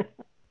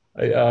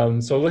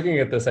thing. So looking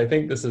at this, I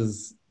think this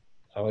is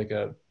like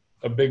a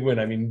big win.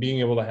 I mean, being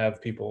able to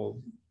have people,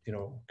 you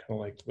know, kind of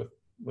like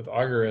with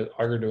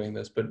Augur doing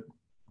this,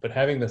 but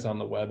having this on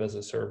the web as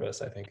a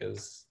service, I think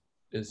is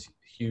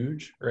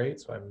huge, right?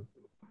 So I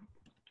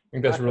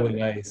think that's really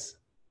nice.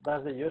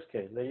 That's the use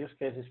case. The use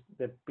case is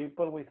the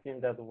people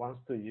within that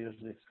wants to use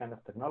this kind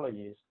of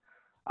technologies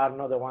are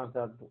not the ones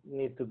that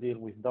need to deal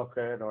with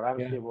Docker or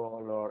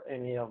Ansible or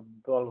any of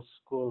those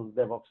cool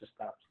DevOps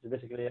stuff. So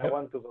basically, I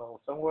want to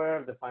go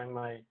somewhere, define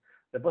my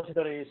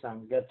repositories,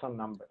 and get some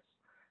numbers.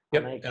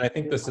 Yep, and I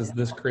think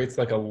this creates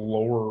like a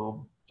lower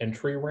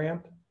entry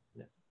ramp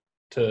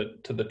to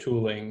the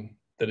tooling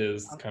that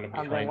is kind of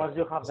behind. And then once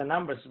you have the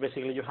numbers,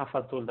 basically you have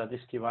a tool that is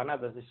Kibana.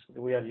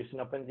 We are using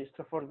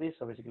OpenDistro for this.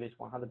 So basically it's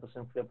 100%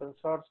 free open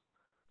source.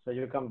 So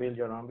you can build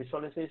your own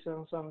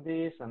visualizations on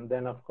this. And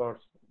then of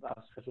course,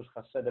 as Jesus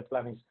has said, the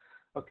plan is,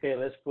 okay,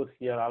 let's put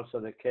here also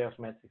the chaos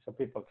metrics. So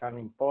people can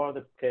import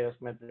the chaos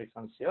metrics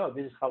and see, oh,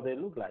 this is how they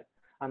look like.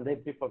 And then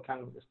people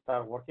can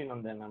start working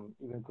on them and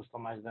even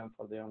customize them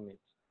for their own needs.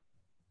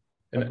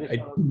 And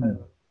it's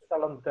a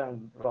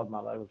long-term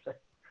roadmap, I would say.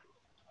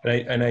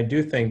 And I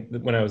do think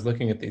that when I was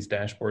looking at these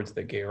dashboards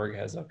that Georg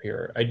has up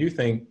here, I do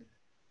think,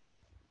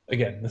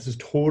 again, this is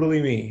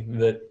totally me,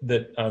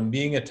 that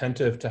being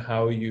attentive to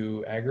how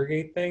you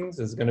aggregate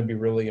things is going to be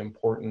really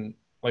important.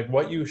 Like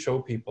what you show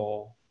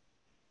people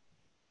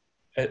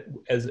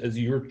as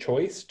your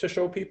choice to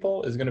show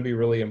people is going to be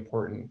really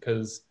important,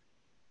 because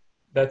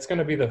that's going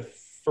to be the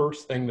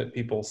first thing that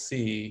people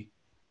see.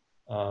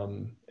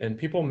 And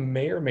people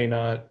may or may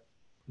not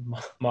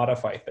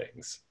modify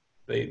things.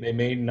 They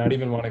may not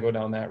even want to go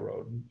down that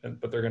road,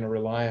 but they're going to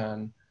rely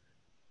on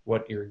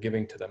what you're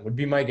giving to them, would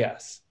be my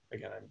guess.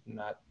 Again, I'm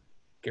not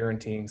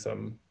guaranteeing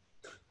some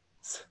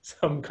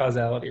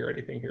causality or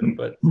anything here,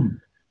 but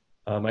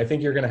I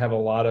think you're going to have a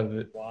lot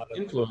of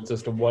influence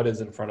as to what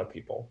is in front of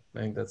people. I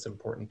think that's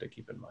important to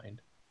keep in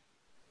mind.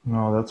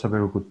 No, that's a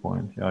very good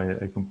point. Yeah,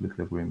 I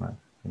completely agree, Matt.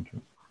 Thank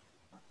you.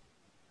 All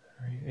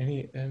right.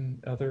 Any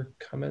other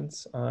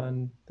comments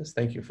on this?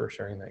 Thank you for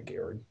sharing that,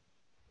 Georg.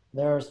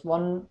 There's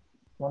one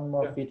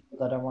more feature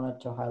that I wanted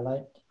to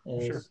highlight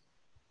is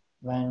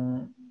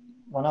when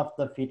one of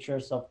the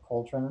features of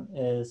Cauldron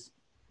is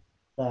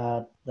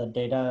that the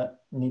data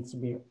needs to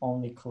be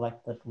only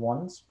collected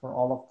once for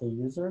all of the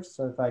users.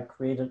 So if I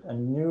created a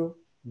new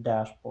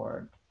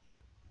dashboard,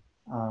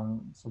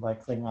 so by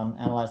clicking on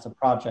Analyze a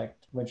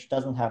Project, which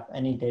doesn't have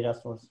any data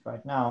sources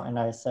right now, and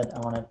I said I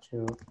wanted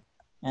to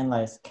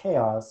analyze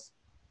chaos,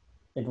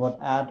 it would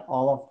add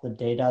all of the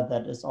data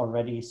that is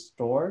already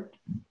stored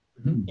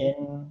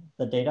in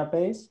the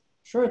database.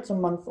 Sure, it's a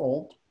month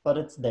old, but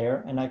it's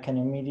there, and I can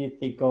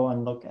immediately go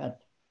and look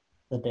at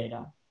the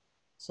data.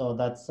 So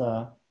that's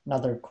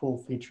another cool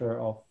feature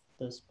of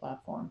this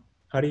platform.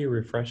 How do you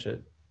refresh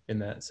it in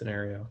that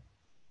scenario?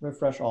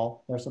 Refresh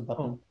all. There's a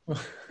button.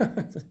 Oh.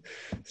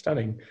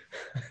 Stunning.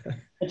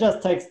 It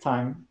just takes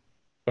time.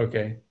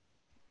 Okay.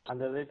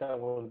 And the data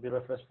will be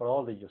refreshed for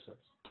all the users.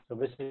 So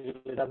basically,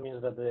 that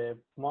means that the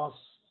most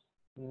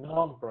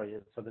known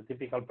projects, so the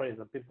typical projects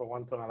that people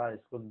want to analyze,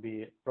 would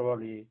be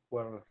probably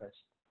well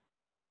refreshed.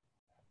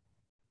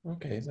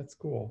 Okay, that's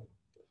cool.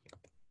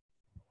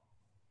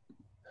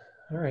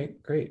 All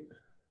right, great.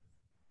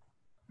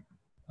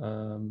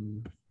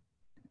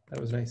 That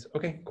was nice.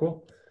 Okay,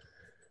 cool.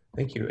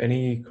 Thank you.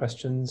 Any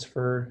questions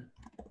for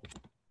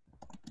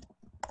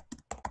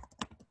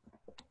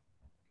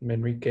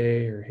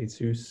Manrique or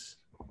Jesus,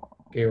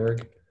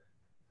 Georg?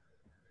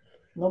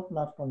 Nope,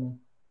 not for me.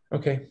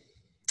 Okay.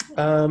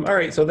 All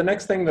right, so the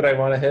next thing that I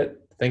want to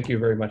hit, thank you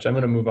very much. I'm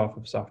going to move off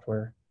of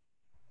software.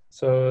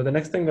 So the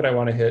next thing that I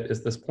want to hit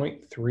is this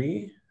point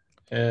 3,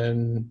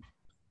 and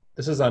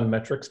this is on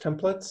metrics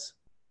templates.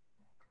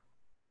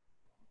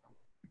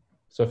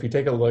 So if you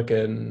take a look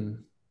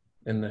in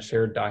the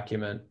shared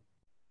document,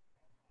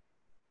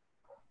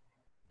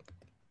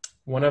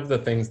 one of the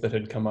things that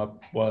had come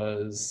up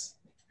was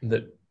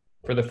that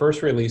for the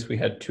first release, we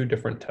had 2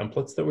 different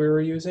templates that we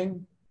were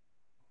using.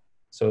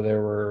 So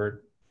there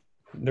were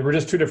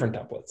just 2 different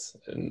templates,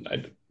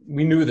 and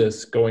we knew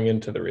this going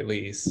into the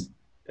release,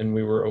 and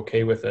we were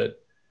okay with it.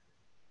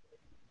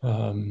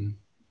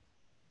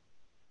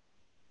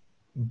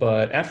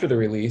 But after the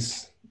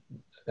release,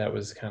 that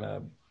was kind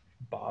of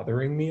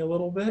bothering me a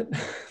little bit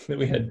that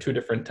we had 2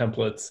 different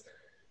templates,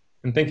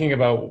 and thinking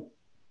about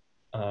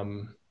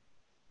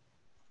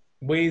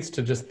ways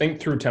to just think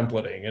through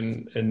templating.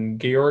 And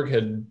Georg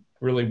had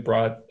really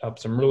brought up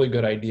some really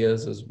good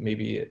ideas as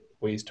maybe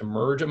ways to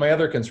merge. And my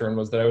other concern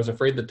was that I was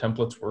afraid the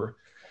templates were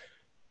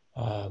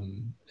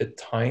at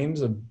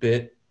times a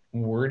bit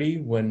wordy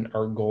when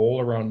our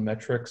goal around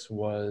metrics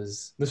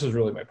was, this was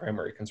really my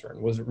primary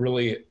concern, was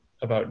really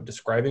about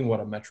describing what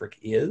a metric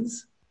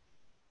is.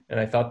 And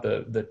I thought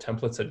the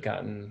templates had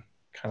gotten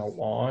kind of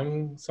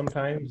long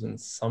sometimes and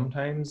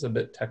sometimes a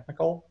bit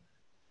technical.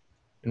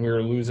 And we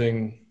were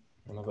losing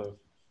one of the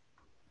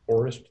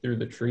forest through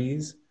the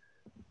trees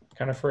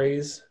kind of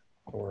phrase,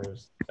 or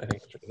I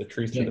think the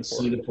trees through the forest.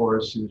 See the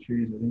forest through the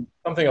trees, I think.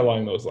 Something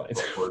along those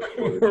lines.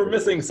 We were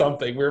missing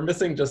something. We were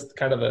missing just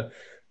kind of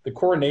the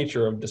core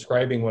nature of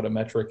describing what a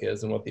metric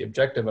is and what the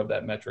objective of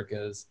that metric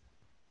is.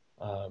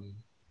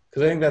 Because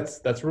I think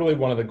that's really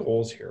one of the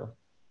goals here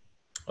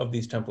of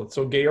these templates.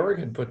 So Georg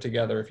had put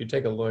together, if you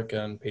take a look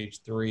on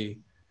page 3,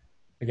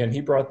 again,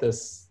 he brought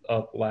this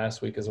up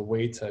last week as a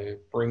way to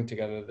bring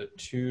together the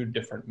 2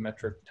 different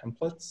metric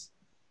templates.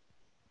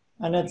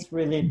 And it's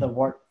really the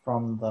work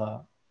from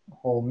the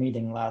whole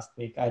meeting last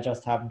week. I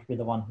just happened to be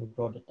the one who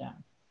wrote it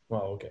down.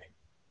 Well, okay.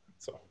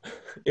 So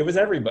it was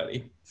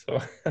everybody. So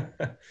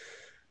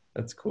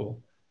that's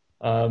cool.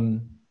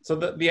 So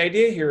the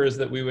idea here is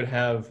that we would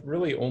have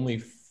really only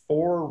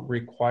 4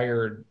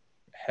 required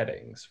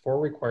headings, 4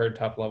 required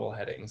top level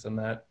headings, and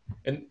at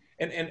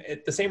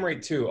the same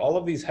rate too, all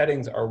of these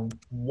headings are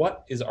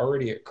what is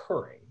already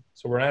occurring.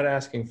 So we're not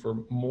asking for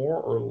more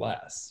or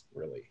less,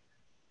 really.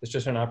 It's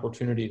just an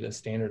opportunity to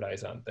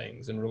standardize on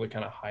things and really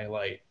kind of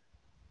highlight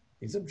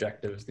these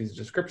objectives, these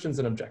descriptions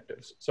and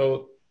objectives.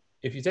 So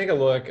if you take a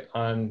look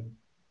on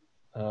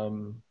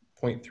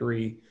point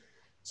 3,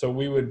 so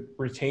we would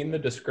retain the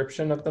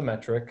description of the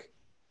metric.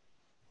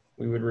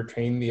 We would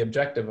retain the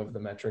objective of the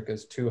metric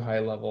as 2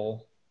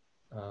 high-level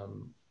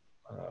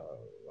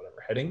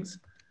headings.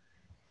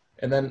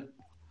 And then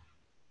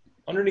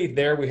underneath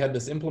there, we had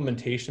this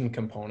implementation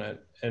component,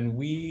 and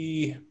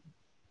we,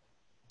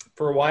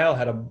 for a while,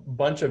 had a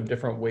bunch of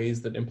different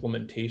ways that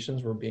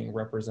implementations were being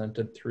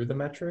represented through the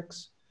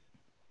metrics,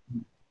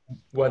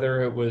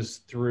 whether it was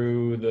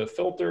through the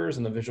filters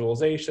and the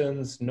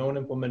visualizations, known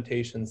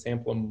implementations,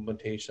 sample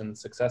implementations,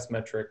 success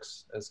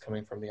metrics as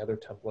coming from the other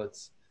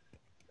templates,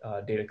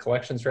 data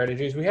collection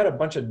strategies. We had a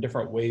bunch of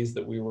different ways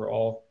that we were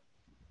all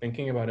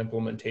thinking about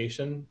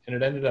implementation, and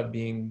it ended up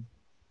being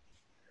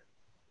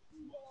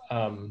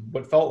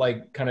what felt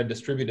like kind of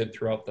distributed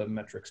throughout the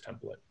metrics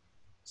template.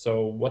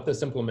 So what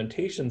this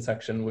implementation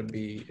section would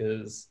be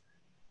is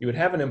you would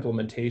have an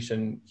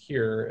implementation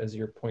here as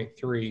your point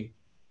 3,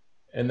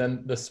 and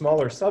then the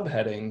smaller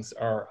subheadings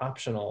are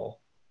optional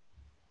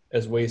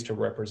as ways to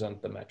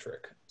represent the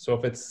metric. So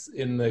if it's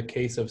in the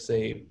case of,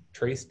 say,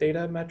 trace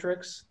data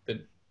metrics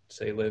that,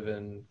 say, live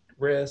in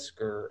risk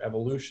or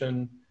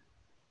evolution,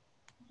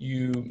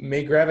 you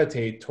may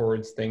gravitate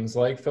towards things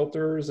like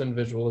filters and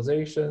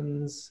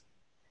visualizations,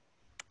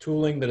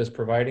 tooling that is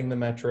providing the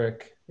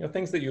metric,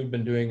 things that you've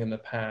been doing in the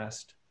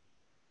past.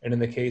 And in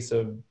the case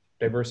of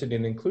diversity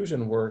and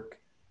inclusion work,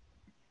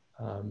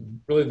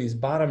 really these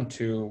bottom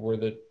 2 were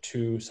the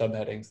 2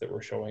 subheadings that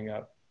were showing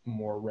up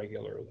more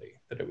regularly,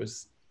 that it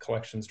was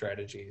collection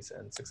strategies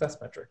and success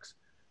metrics.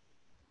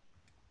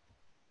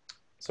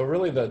 So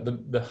really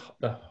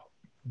the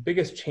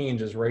biggest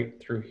change is right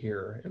through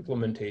here,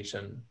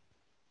 implementation,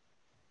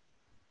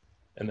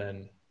 and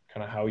then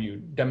kind of how you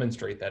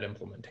demonstrate that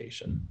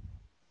implementation.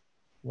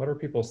 What are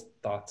people's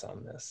thoughts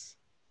on this?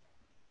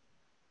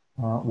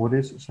 What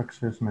is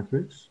success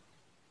metrics?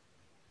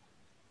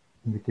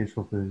 In the case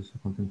of the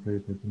second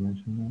template that you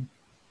mentioned now.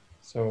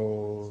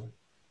 So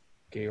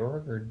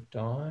Georg or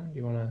Dawn,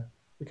 you wanna,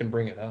 we can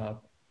bring it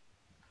up.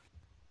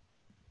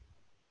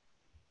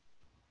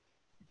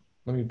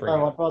 Let me bring it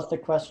up. What was the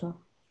question?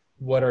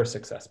 What are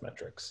success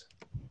metrics?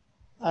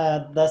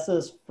 This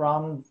is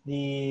from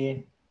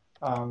the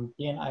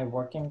D&I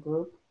working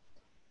group,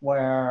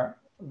 where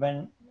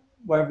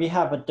we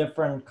have a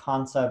different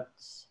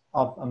concepts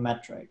of a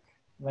metric.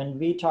 When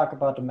we talk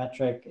about a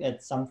metric,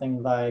 it's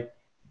something like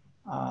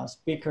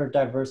speaker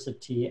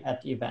diversity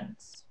at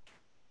events.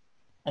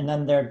 And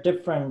then there are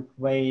different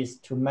ways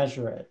to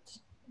measure it,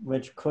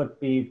 which could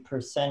be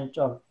 %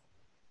 of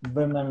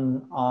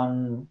women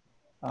on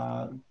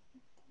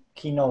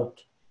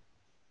keynote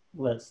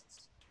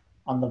lists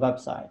on the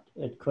website.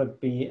 It could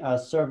be a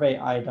survey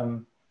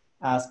item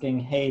asking,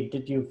 hey,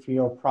 did you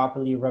feel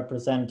properly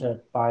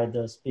represented by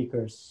the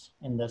speakers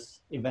in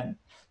this event?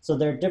 So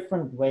there are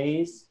different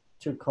ways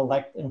to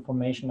collect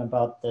information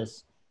about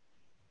this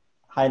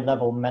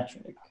high-level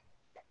metric.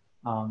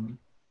 Does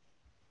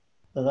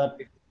that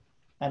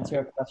answer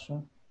your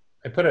question?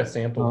 I put a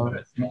sample.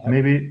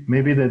 Maybe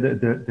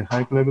the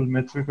high-level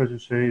metric, as you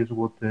say, is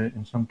what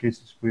in some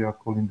cases we are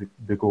calling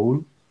the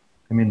goal.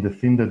 I mean, the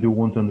thing that you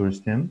want to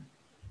understand.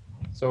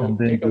 So and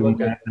then take a look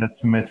at that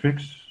to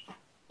metrics.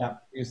 Yeah.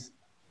 Do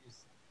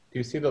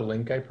you see the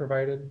link I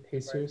provided,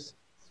 Jesus?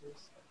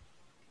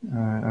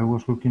 I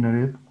was looking at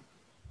it.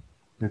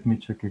 Let me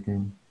check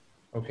again.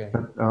 Okay.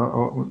 But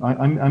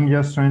I'm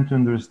just trying to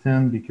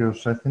understand,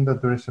 because I think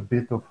that there is a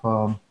bit of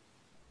a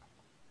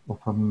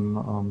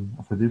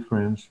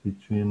difference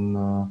between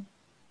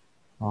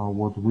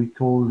what we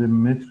call the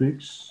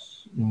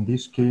metrics in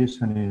this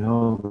case and in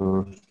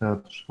others.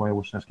 That's why I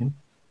was asking.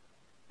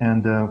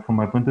 And from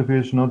my point of view,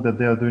 it's not that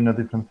they are doing a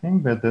different thing,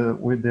 but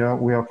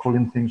we are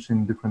calling things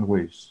in different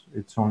ways.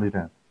 It's only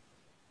that.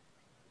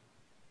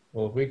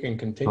 Well, if we can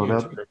continue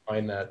to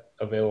refine that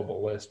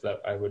available list,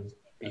 that I would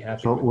be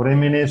happy So with. what I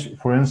mean is,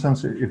 for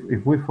instance,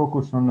 if we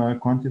focus on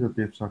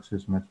quantitative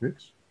success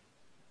metrics,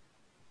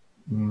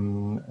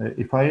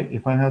 if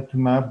I had to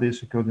map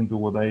this according to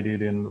what I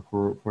did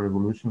for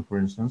evolution, for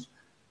instance,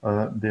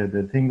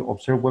 the thing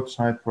observe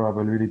website for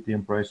availability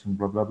and pricing,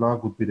 blah blah blah,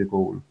 would be the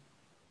goal.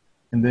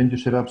 And then you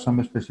set up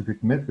some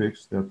specific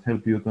metrics that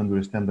help you to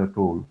understand that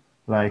goal,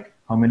 like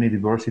how many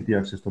diversity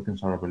access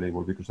tokens are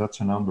available, because that's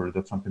a number,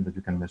 that's something that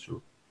you can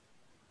measure.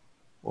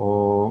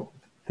 Or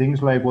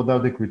things like what are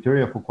the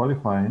criteria for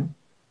qualifying.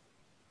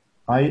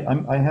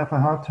 I have a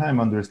hard time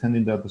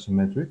understanding that as a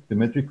metric. The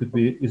metric could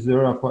be, is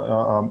there a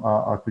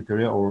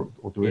criteria or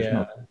there is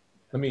not?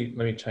 Let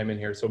me chime in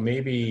here. So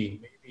maybe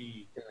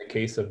in the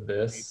case of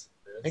this,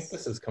 I think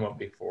this has come up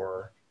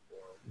before.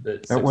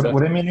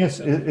 What I mean is,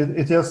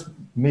 it's just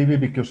maybe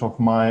because of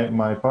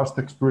my past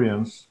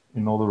experience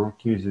in other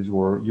cases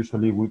where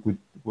usually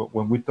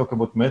when we talk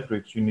about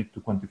metrics, you need to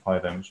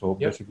quantify them. So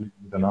basically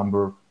the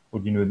number, or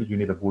you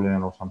need a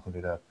Boolean or something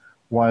like that.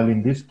 While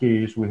in this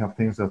case, we have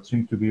things that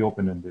seem to be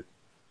open-ended.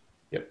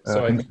 Yep.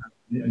 So things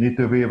need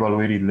to be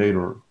evaluated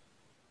later.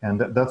 And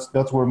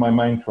that's where my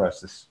mind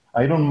trusts.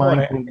 I don't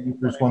mind if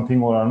there's one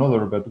thing or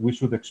another, but we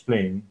should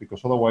explain,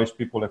 because otherwise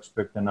people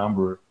expect a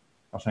number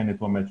assigned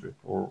to a metric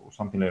or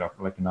something like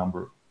that, like a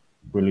number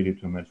related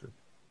to a metric.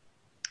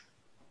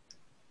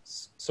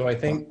 So I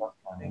think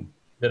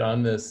that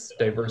on this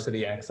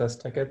diversity access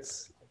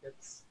tickets,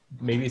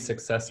 maybe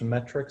success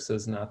metrics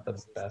is not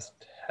the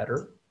best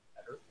header,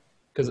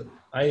 because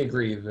I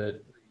agree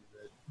that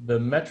the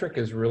metric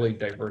is really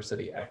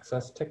diversity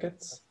access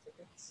tickets.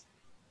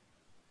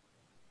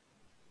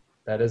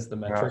 That is the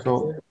metric.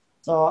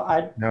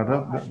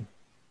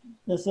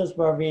 This is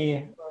where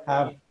we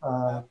have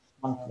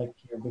conflict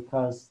here,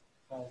 because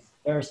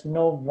there's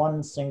no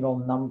one single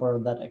number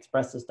that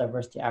expresses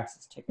diversity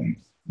access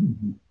tickets.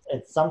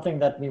 It's something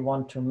that we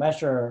want to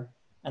measure,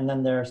 and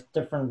then there's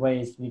different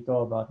ways we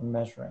go about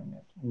measuring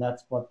it. And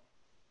that's what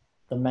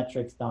the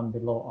metrics down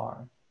below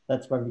are.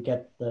 That's where we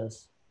get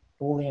this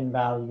Boolean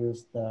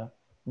values, the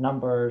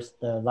numbers,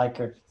 the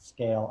Likert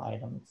scale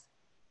items.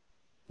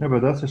 Yeah,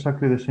 but that's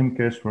exactly the same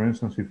case. For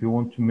instance, if you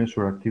want to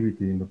measure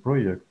activity in the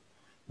project,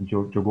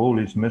 your goal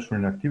is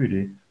measuring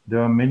activity,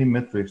 there are many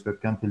metrics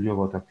that can tell you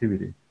about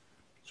activity.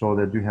 So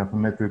that you have a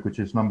metric which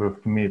is number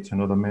of commits,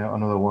 another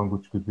one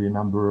which could be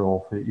number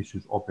of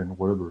issues open,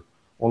 whatever.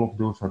 All of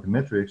those are the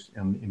metrics,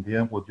 and in the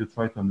end, what you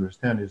try to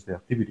understand is the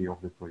activity of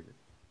the project,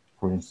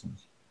 for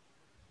instance.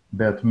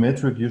 But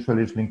metric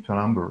usually is linked to a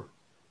number,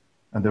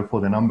 and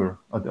therefore the number,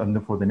 and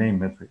therefore the name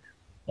metric.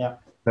 Yeah.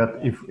 But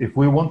if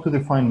we want to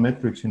define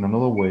metrics in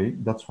another way,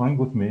 that's fine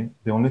with me.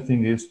 The only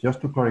thing is,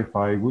 just to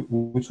clarify,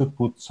 we should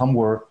put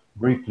somewhere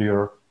very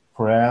clear,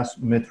 for us,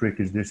 metric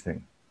is this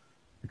thing.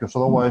 Because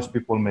otherwise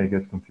people may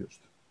get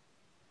confused.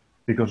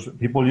 Because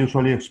people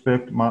usually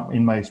expect,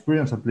 in my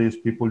experience at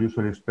least, people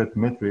usually expect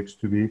metrics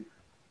to be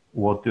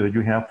what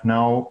you have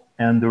now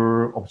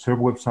under observe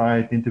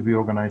website, interview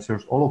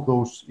organizers, all of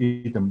those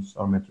items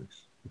are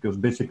metrics. Because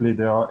basically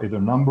they are either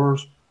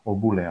numbers or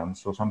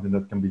Booleans, or something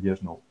that can be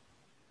yes, no.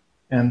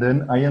 And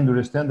then I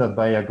understand that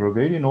by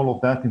aggregating all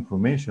of that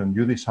information,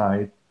 you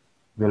decide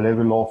the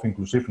level of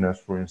inclusiveness,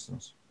 for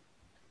instance.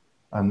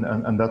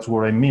 And that's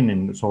what I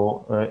mean.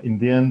 So in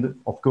the end,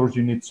 of course,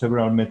 you need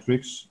several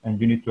metrics, and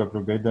you need to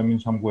aggregate them in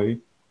some way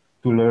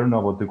to learn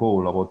about the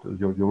goal, about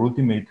your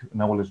ultimate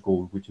knowledge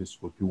goal, which is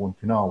what you want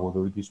to know,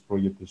 whether this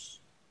project is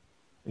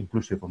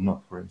inclusive or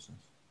not, for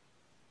instance.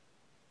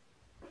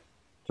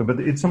 So, but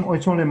it's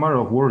only a matter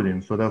of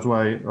wording. So that's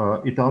why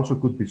it also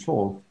could be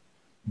solved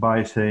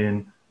by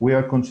saying, we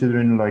are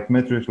considering like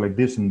metrics like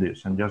this and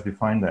this, and just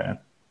define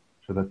that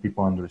so that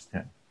people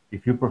understand,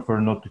 if you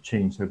prefer not to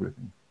change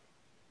everything.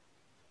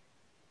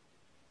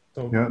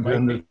 So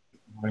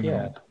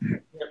yeah,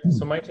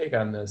 so my take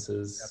on this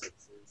is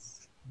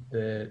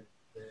that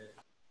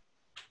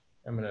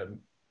I'm going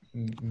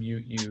to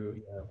mute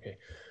you. Yeah, okay.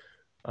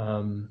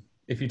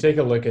 If you take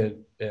a look at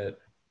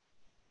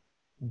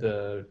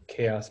the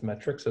CHAOSS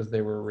metrics as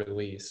they were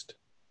released,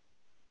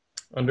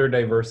 under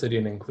diversity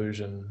and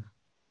inclusion,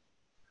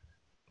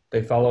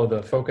 they follow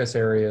the focus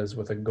areas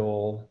with a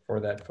goal for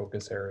that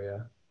focus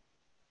area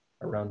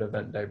around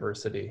event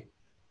diversity.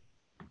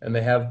 And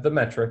they have the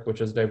metric, which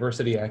is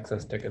diversity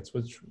access tickets,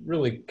 which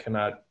really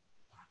cannot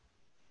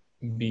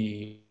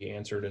be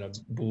answered in a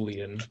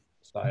Boolean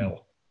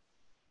style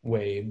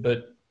way.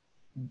 But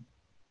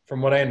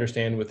from what I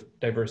understand with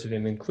diversity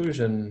and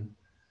inclusion,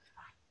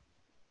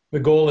 the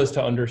goal is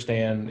to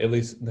understand, at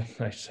least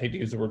I hate to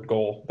use the word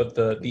goal, but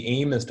the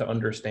aim is to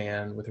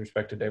understand with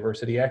respect to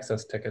diversity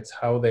access tickets,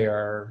 how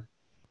they're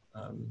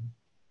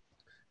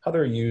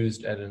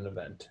used at an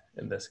event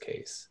in this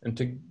case, and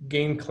to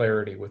gain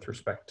clarity with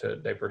respect to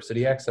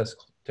diversity access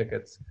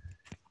tickets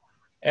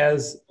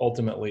as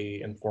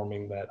ultimately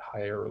informing that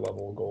higher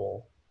level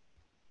goal.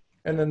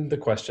 And then the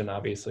question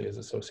obviously is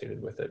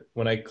associated with it.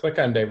 When I click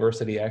on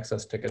diversity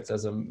access tickets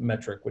as a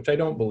metric, which I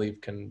don't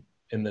believe can,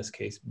 in this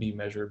case, be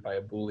measured by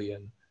a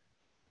Boolean,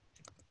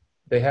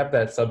 they have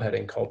that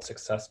subheading called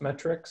success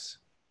metrics.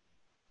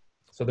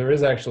 So there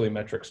is actually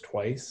metrics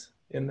twice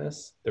in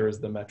this. There is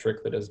the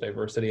metric that is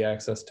diversity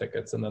access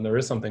tickets, and then there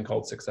is something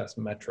called success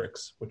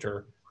metrics, which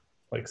are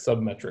like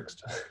sub-metrics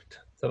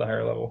to the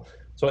higher level.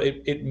 So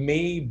it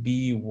may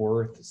be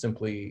worth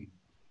simply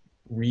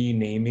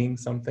renaming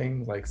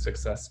something like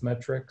success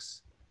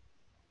metrics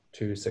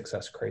to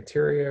success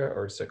criteria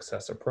or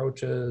success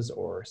approaches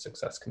or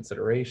success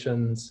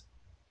considerations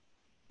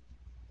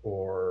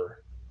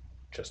or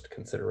just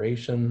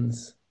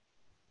considerations.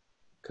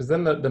 Because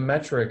then the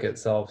metric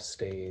itself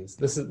stays.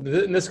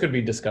 This could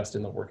be discussed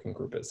in the working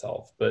group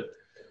itself, but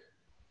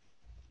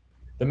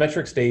the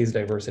metric stays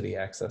diversity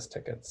access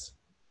tickets.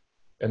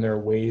 And there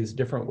are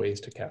different ways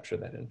to capture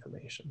that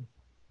information.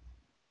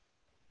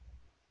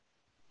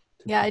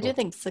 Yeah, I do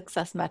think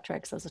success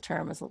metrics as a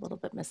term is a little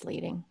bit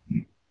misleading.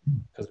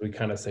 Because we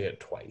kind of say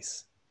it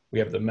twice. We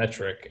have the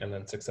metric and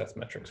then success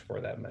metrics for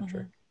that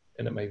metric.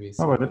 And it might be.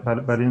 No,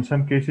 but in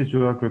some cases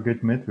you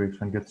aggregate metrics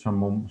and get some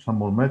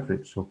more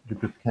metrics. So you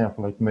could have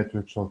like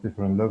metrics of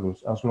different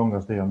levels. As long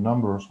as they are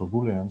numbers or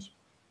booleans,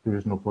 there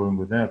is no problem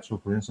with that. So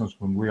for instance,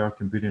 when we are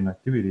computing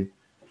activity,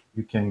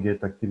 you can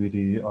get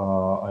activity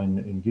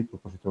in Git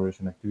repositories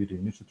and activity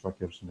in issue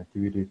trackers and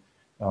activity.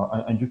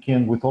 And you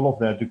can, with all of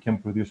that, you can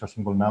produce a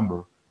single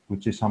number,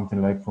 which is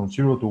something like from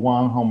 0 to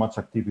 1, how much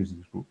active is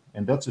this group?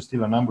 And that's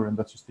still a number and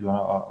that's still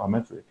a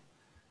metric.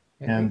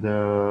 And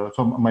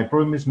so my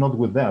problem is not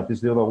with that,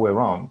 it's the other way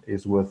around.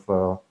 It's with,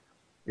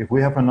 if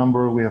we have a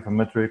number, we have a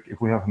metric.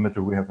 If we have a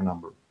metric, we have a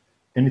number.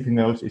 Anything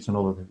else is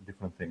another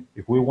different thing.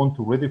 If we want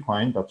to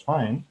redefine, that's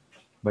fine.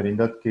 But in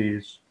that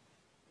case,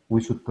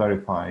 we should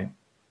clarify.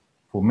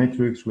 For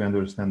metrics, we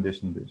understand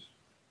this and this.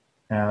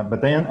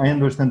 But I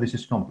understand this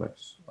is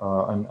complex.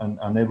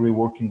 And every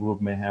working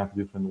group may have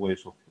different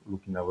ways of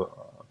looking at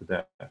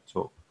that.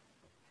 So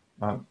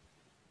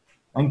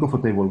I'm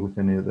comfortable with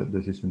any of the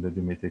decision that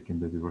you may take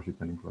in the diversity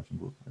and inclusion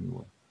group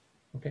anyway.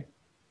 Okay.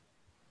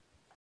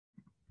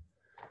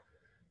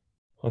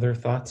 Other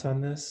thoughts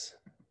on this?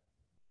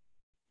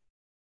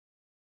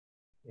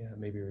 Yeah,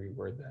 maybe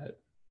reword that.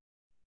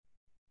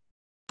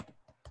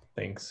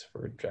 Thanks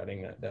for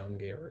jotting that down,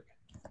 Georg.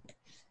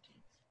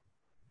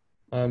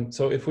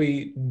 So if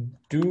we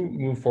do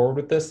move forward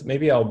with this,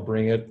 maybe I'll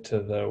bring it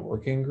to the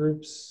working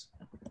groups.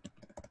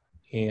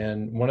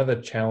 And one of the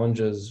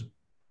challenges,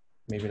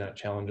 maybe not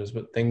challenges,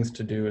 but things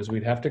to do is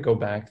we'd have to go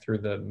back through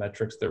the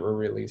metrics that were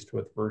released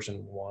with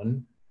version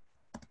 1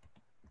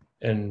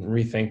 and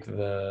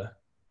rethink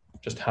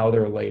just how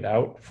they're laid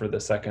out for the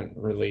second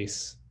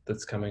release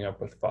that's coming up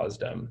with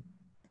FOSDEM.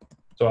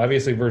 So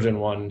obviously version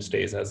 1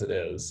 stays as it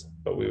is,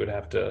 but we would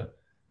have to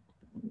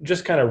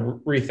just kind of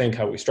rethink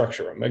how we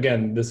structure them.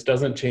 Again, this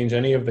doesn't change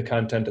any of the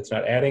content. It's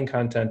not adding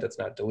content. It's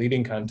not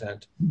deleting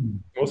content.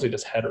 Mostly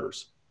just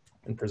headers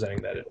and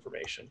presenting that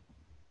information.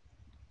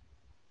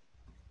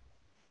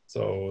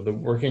 So the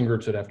working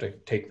groups would have to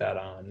take that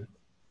on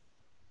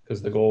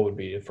because the goal would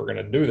be if we're going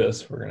to do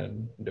this, we're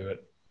going to do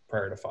it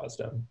prior to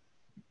FOSDEM.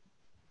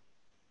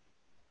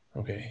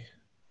 Okay.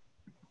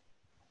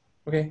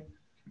 Okay.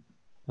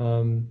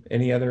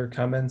 Any other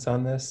comments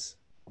on this?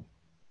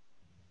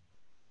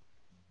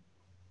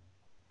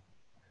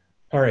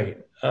 All right.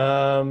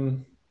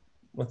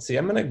 Let's see.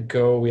 I'm going to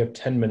go. We have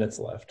 10 minutes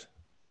left.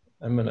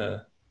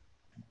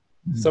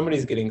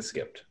 Somebody's getting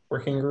skipped.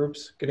 Working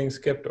groups getting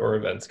skipped or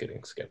events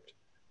getting skipped.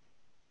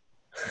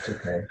 It's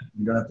okay.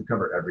 You don't have to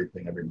cover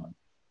everything every month.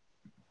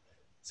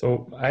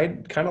 So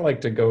I'd kind of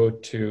like to go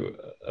to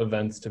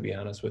events, to be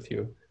honest with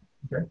you.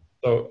 Okay.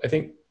 So I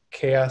think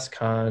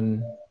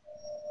CHAOSS.Con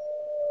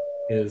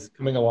is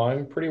coming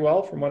along pretty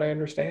well from what I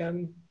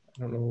understand.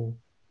 I don't know.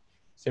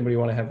 Does anybody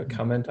want to have a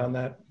comment on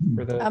that?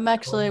 I'm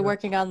actually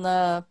working on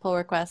the pull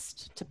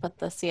request to put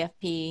the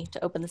CFP,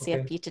 to open the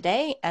CFP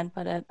today and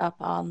put it up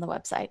on the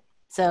website.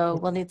 So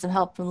we'll need some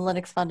help from the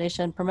Linux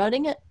Foundation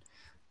promoting it.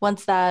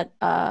 Once that,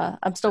 I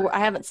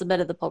haven't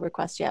submitted the pull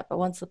request yet, but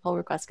once the pull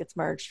request gets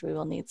merged, we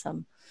will need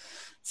some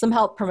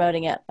help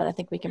promoting it. But I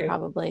think we can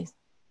probably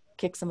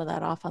kick some of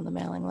that off on the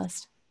mailing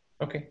list.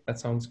 Okay, that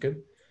sounds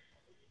good.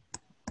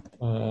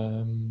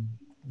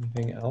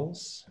 Anything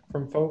else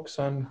from folks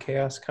on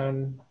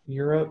CHAOSS.Con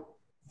Europe?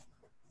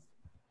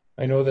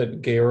 I know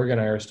that Georg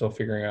and I are still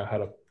figuring out how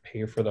to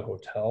pay for the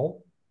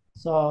hotel.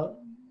 So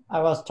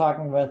I was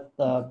talking with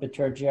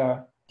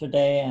Biturgia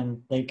today,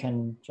 and they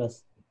can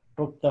just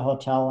book the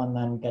hotel and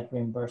then get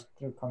reimbursed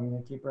through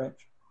Community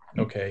Bridge.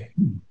 Okay.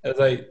 As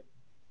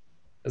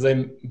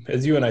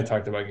you and I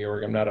talked about,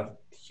 Georg, I'm not a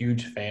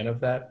huge fan of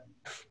that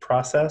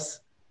process.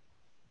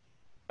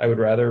 I would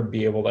rather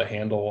be able to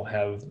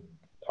have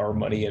our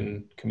money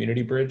in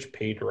Community Bridge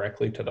pay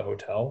directly to the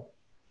hotel.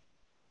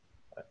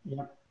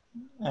 Yeah,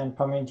 and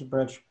Community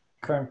Bridge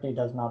currently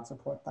does not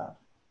support that.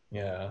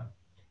 Yeah,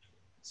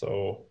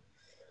 so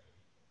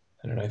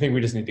I don't know. I think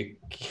we just need to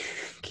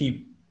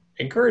keep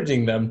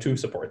encouraging them to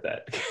support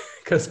that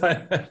because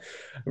I'm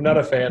not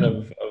a fan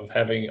of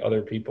having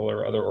other people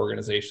or other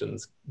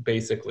organizations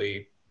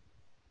basically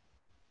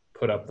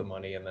put up the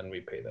money and then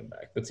we pay them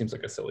back. That seems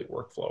like a silly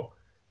workflow.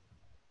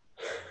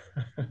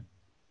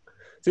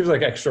 Seems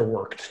like extra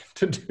work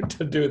to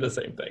do the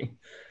same thing.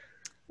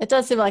 It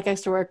does seem like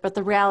extra work, but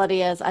the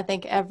reality is I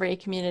think every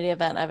community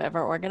event I've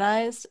ever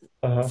organized,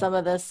 some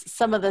of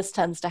this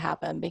tends to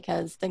happen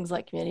because things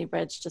like Community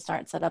Bridge just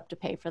aren't set up to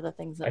pay for the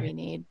things that we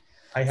need.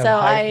 I have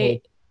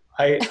high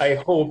hope. I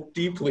hope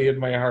deeply in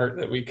my heart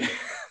that we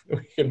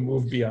can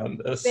move beyond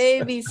this.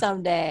 Maybe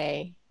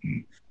someday.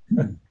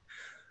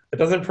 It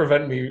doesn't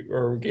prevent me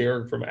or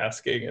Georg from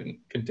asking and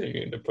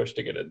continuing to push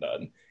to get it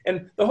done.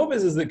 And the hope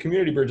is that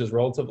Community Bridge is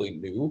relatively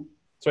new.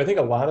 So I think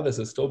a lot of this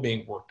is still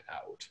being worked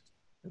out.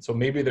 And so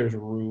maybe there's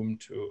room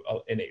to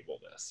enable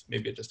this.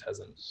 Maybe it just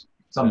hasn't.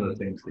 Some of the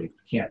things they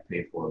can't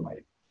pay for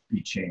might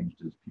be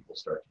changed as people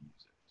start to use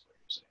it, is what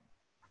you're saying.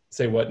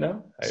 Say what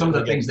now? Some of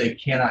the things they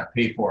cannot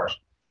pay for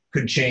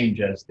could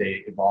change as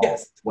they evolve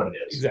what it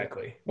is.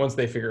 Exactly. Once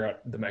they figure out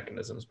the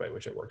mechanisms by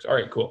which it works. All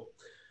right, cool.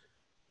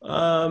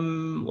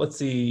 Let's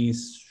see.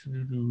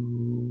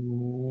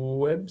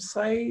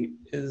 Website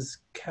is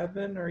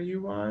Kevin. Are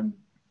you on?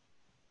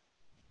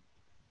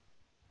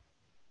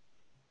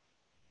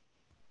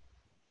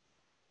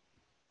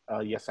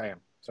 Yes, I am.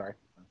 Sorry.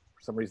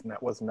 For some reason,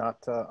 that was not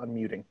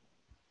unmuting.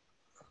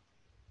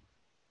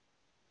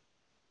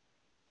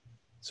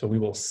 So we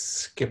will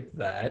skip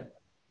that.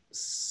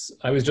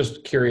 I was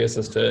just curious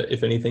as to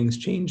if anything's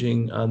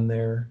changing on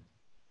there.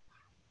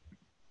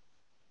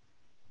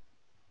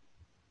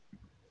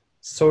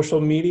 Social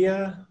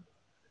media?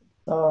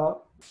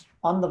 So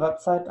on the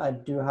website, I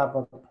do have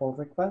a pull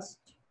request.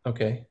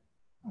 Okay.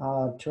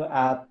 To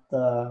add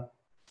the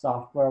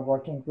software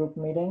working group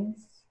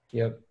meetings.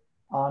 Yep.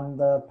 On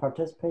the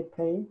participate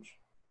page,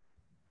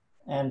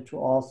 and to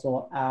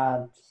also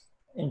add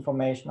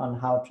information on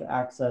how to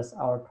access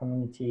our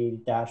community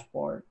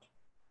dashboard.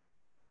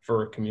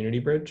 For Community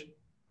Bridge?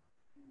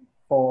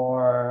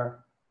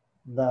 For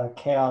the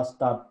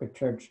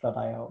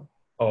CHAOSS.Bigchurch.io.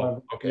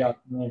 Oh, okay. Our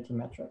community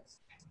metrics.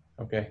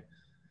 Okay.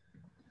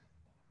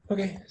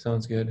 Okay,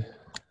 sounds good.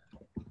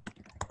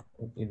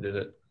 You did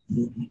it.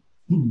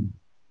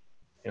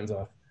 Hands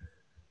off.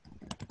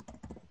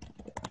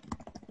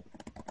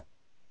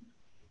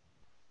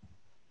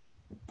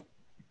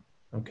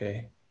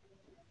 Okay.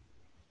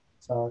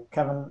 So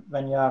Kevin,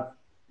 when you have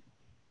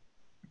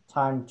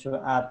time to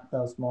add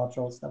those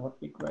modules, that would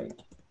be great.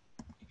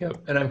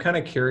 Yep, and I'm kind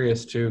of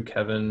curious too,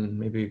 Kevin,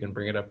 maybe you can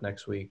bring it up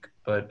next week,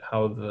 but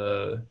how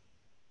the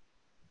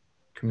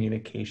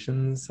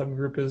communications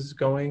subgroup is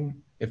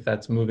going, if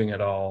that's moving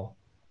at all.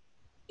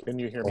 Can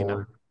you hear me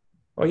now?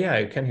 Oh yeah,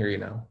 I can hear you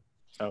now.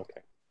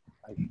 Okay.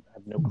 I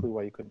have no clue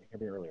why you couldn't hear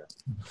me earlier.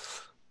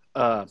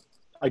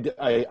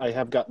 I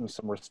have gotten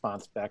some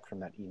response back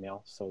from that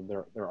email, so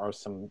there are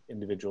some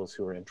individuals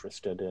who are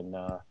interested in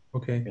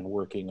in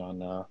working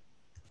on a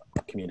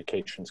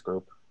communications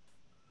group.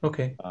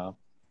 Okay.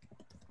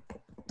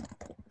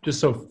 Just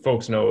so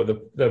folks know,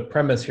 the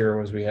premise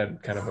here was we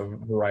had kind of a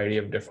variety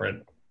of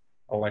different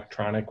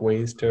electronic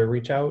ways to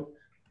reach out,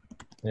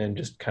 and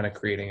just kind of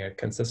creating a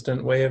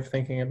consistent way of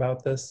thinking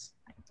about this.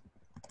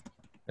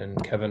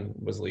 And Kevin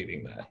was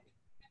leading that.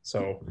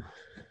 So,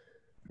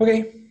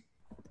 okay.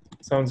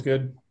 Sounds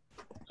good.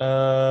 What's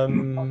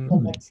the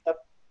next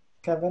step,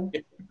 Kevin?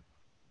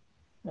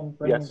 And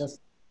bringing this.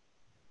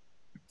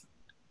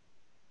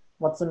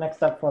 What's the next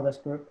step for this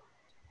group?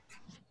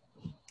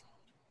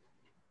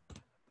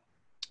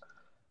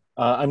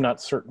 I'm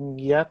not certain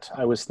yet.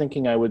 I was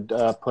thinking I would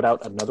put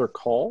out another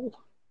call.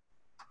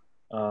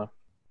 I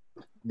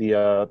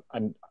got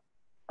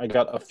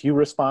a few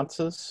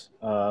responses,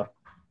 but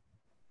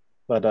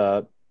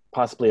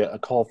possibly a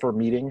call for a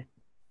meeting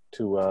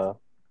to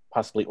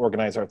possibly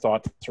organize our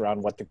thoughts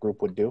around what the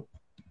group would do.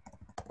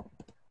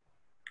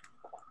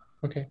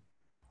 Okay.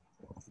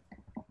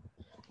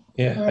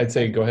 Yeah, I'd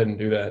say go ahead and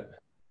do that.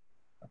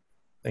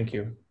 Thank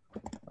you.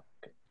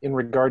 In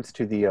regards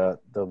to the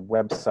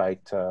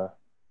website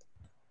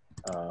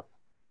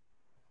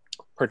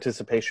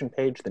participation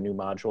page, the new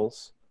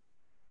modules,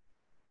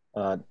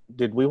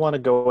 did we want to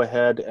go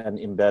ahead and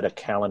embed a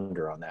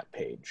calendar on that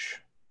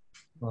page?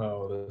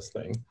 Oh, this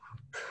thing.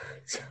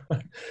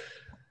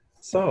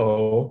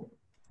 So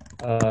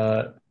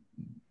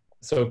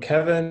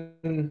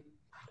Kevin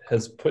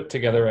has put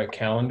together a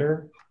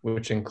calendar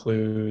which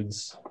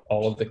includes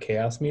all of the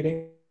CHAOSS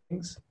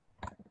meetings.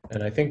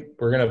 And I think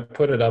we're going to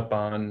put it up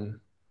on,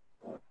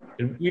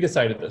 we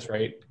decided this,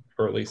 right?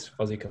 Or at least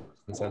fuzzy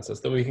consensus,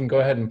 that we can go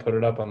ahead and put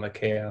it up on the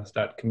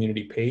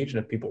CHAOSS.Community page.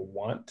 And if people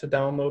want to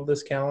download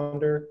this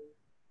calendar,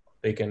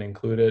 they can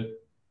include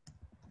it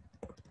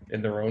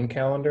in their own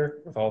calendar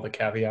with all the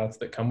caveats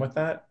that come with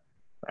that.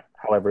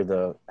 However,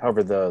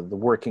 the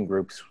working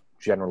groups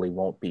generally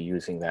won't be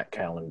using that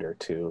calendar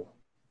to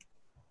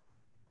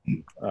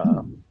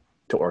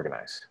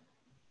organize.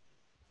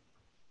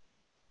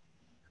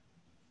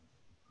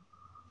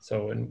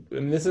 So, and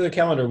this is a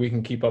calendar we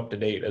can keep up to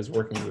date as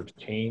working groups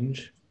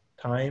change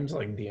times,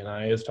 like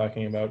DNI is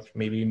talking about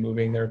maybe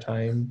moving their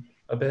time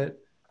a bit,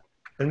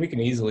 then we can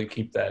easily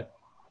keep that.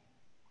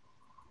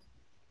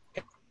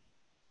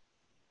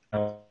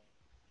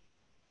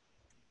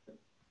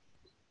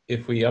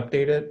 If we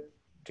update it,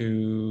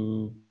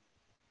 do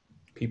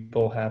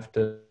people have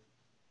to?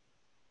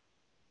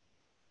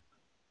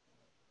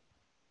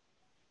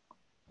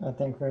 I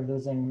think we're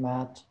losing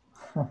Matt.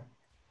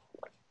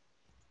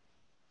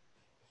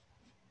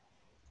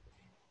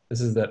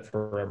 This is that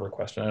forever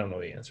question. I don't know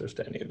the answers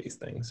to any of these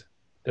things.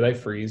 Did I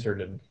freeze or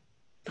did?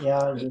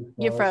 Yeah,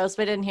 you froze.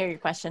 We didn't hear your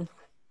question.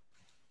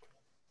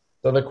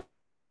 So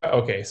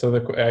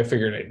I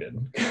figured I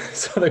did.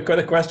 So the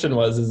question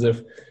was, is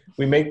if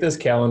we make this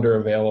calendar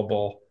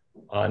available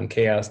on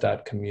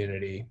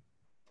CHAOSS.Community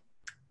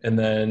and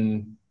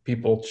then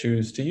people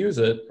choose to use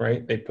it,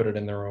 right? They put it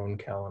in their own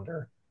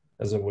calendar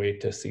as a way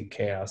to see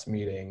CHAOSS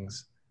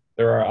meetings.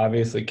 There are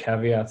obviously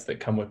caveats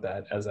that come with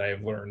that, as I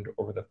have learned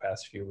over the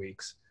past few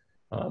weeks.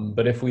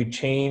 But if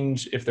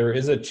there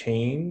is a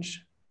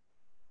change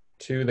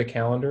to the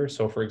calendar,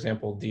 so for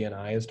example,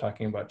 DNI is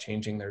talking about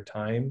changing their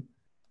time.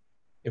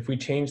 If we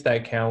change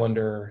that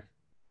calendar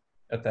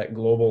at that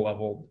global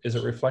level, is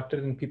it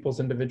reflected in people's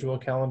individual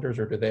calendars,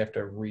 or do they have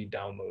to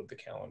re-download the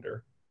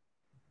calendar?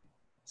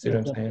 See what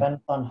I'm saying? It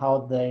depends on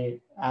how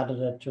they added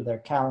it to their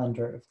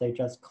calendar. If they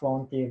just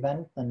cloned the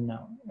event, then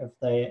no. If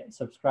they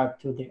subscribe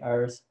to the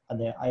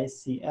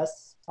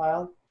ICS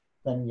file,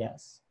 then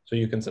yes. So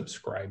you can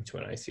subscribe to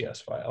an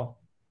ICS file?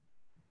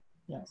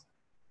 Yes.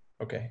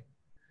 Okay.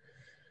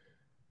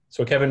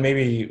 So Kevin,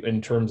 maybe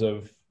in terms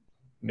of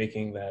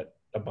making that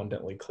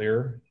abundantly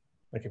clear,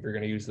 like if you're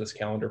going to use this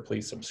calendar,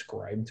 please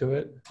subscribe to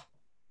it.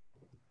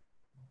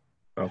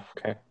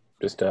 Okay,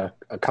 just a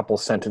couple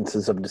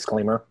sentences of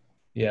disclaimer.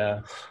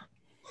 Yeah,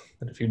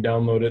 and if you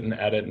download it and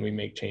add it and we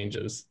make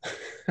changes,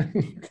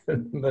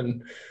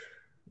 then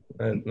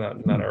that's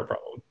not our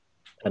problem.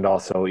 And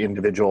also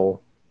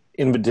individual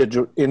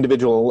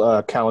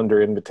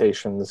calendar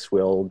invitations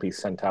will be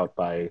sent out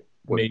by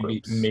work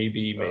groups.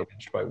 Maybe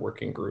managed by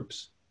working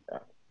groups.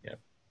 Yeah.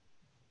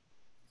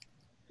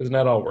 Because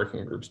not all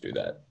working groups do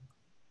that.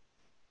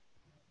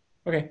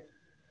 Okay.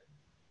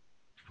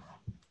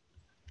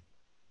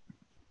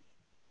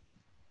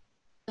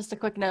 Just a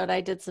quick note,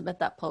 I did submit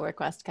that pull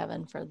request,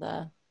 Kevin, for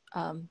the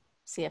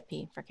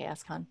CFP for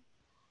CHAOSScon.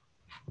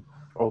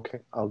 Okay,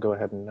 I'll go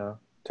ahead and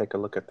take a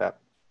look at that.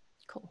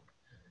 Cool.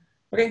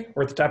 Okay,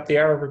 we're at the top of the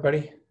hour,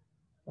 everybody.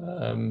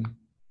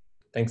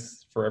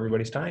 Thanks for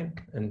everybody's time.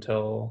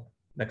 Until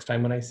next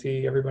time when I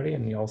see everybody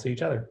and you all see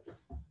each other.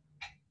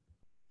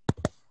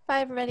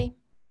 Bye, everybody.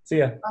 See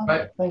ya.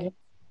 Bye. Thank you.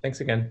 Thanks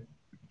again.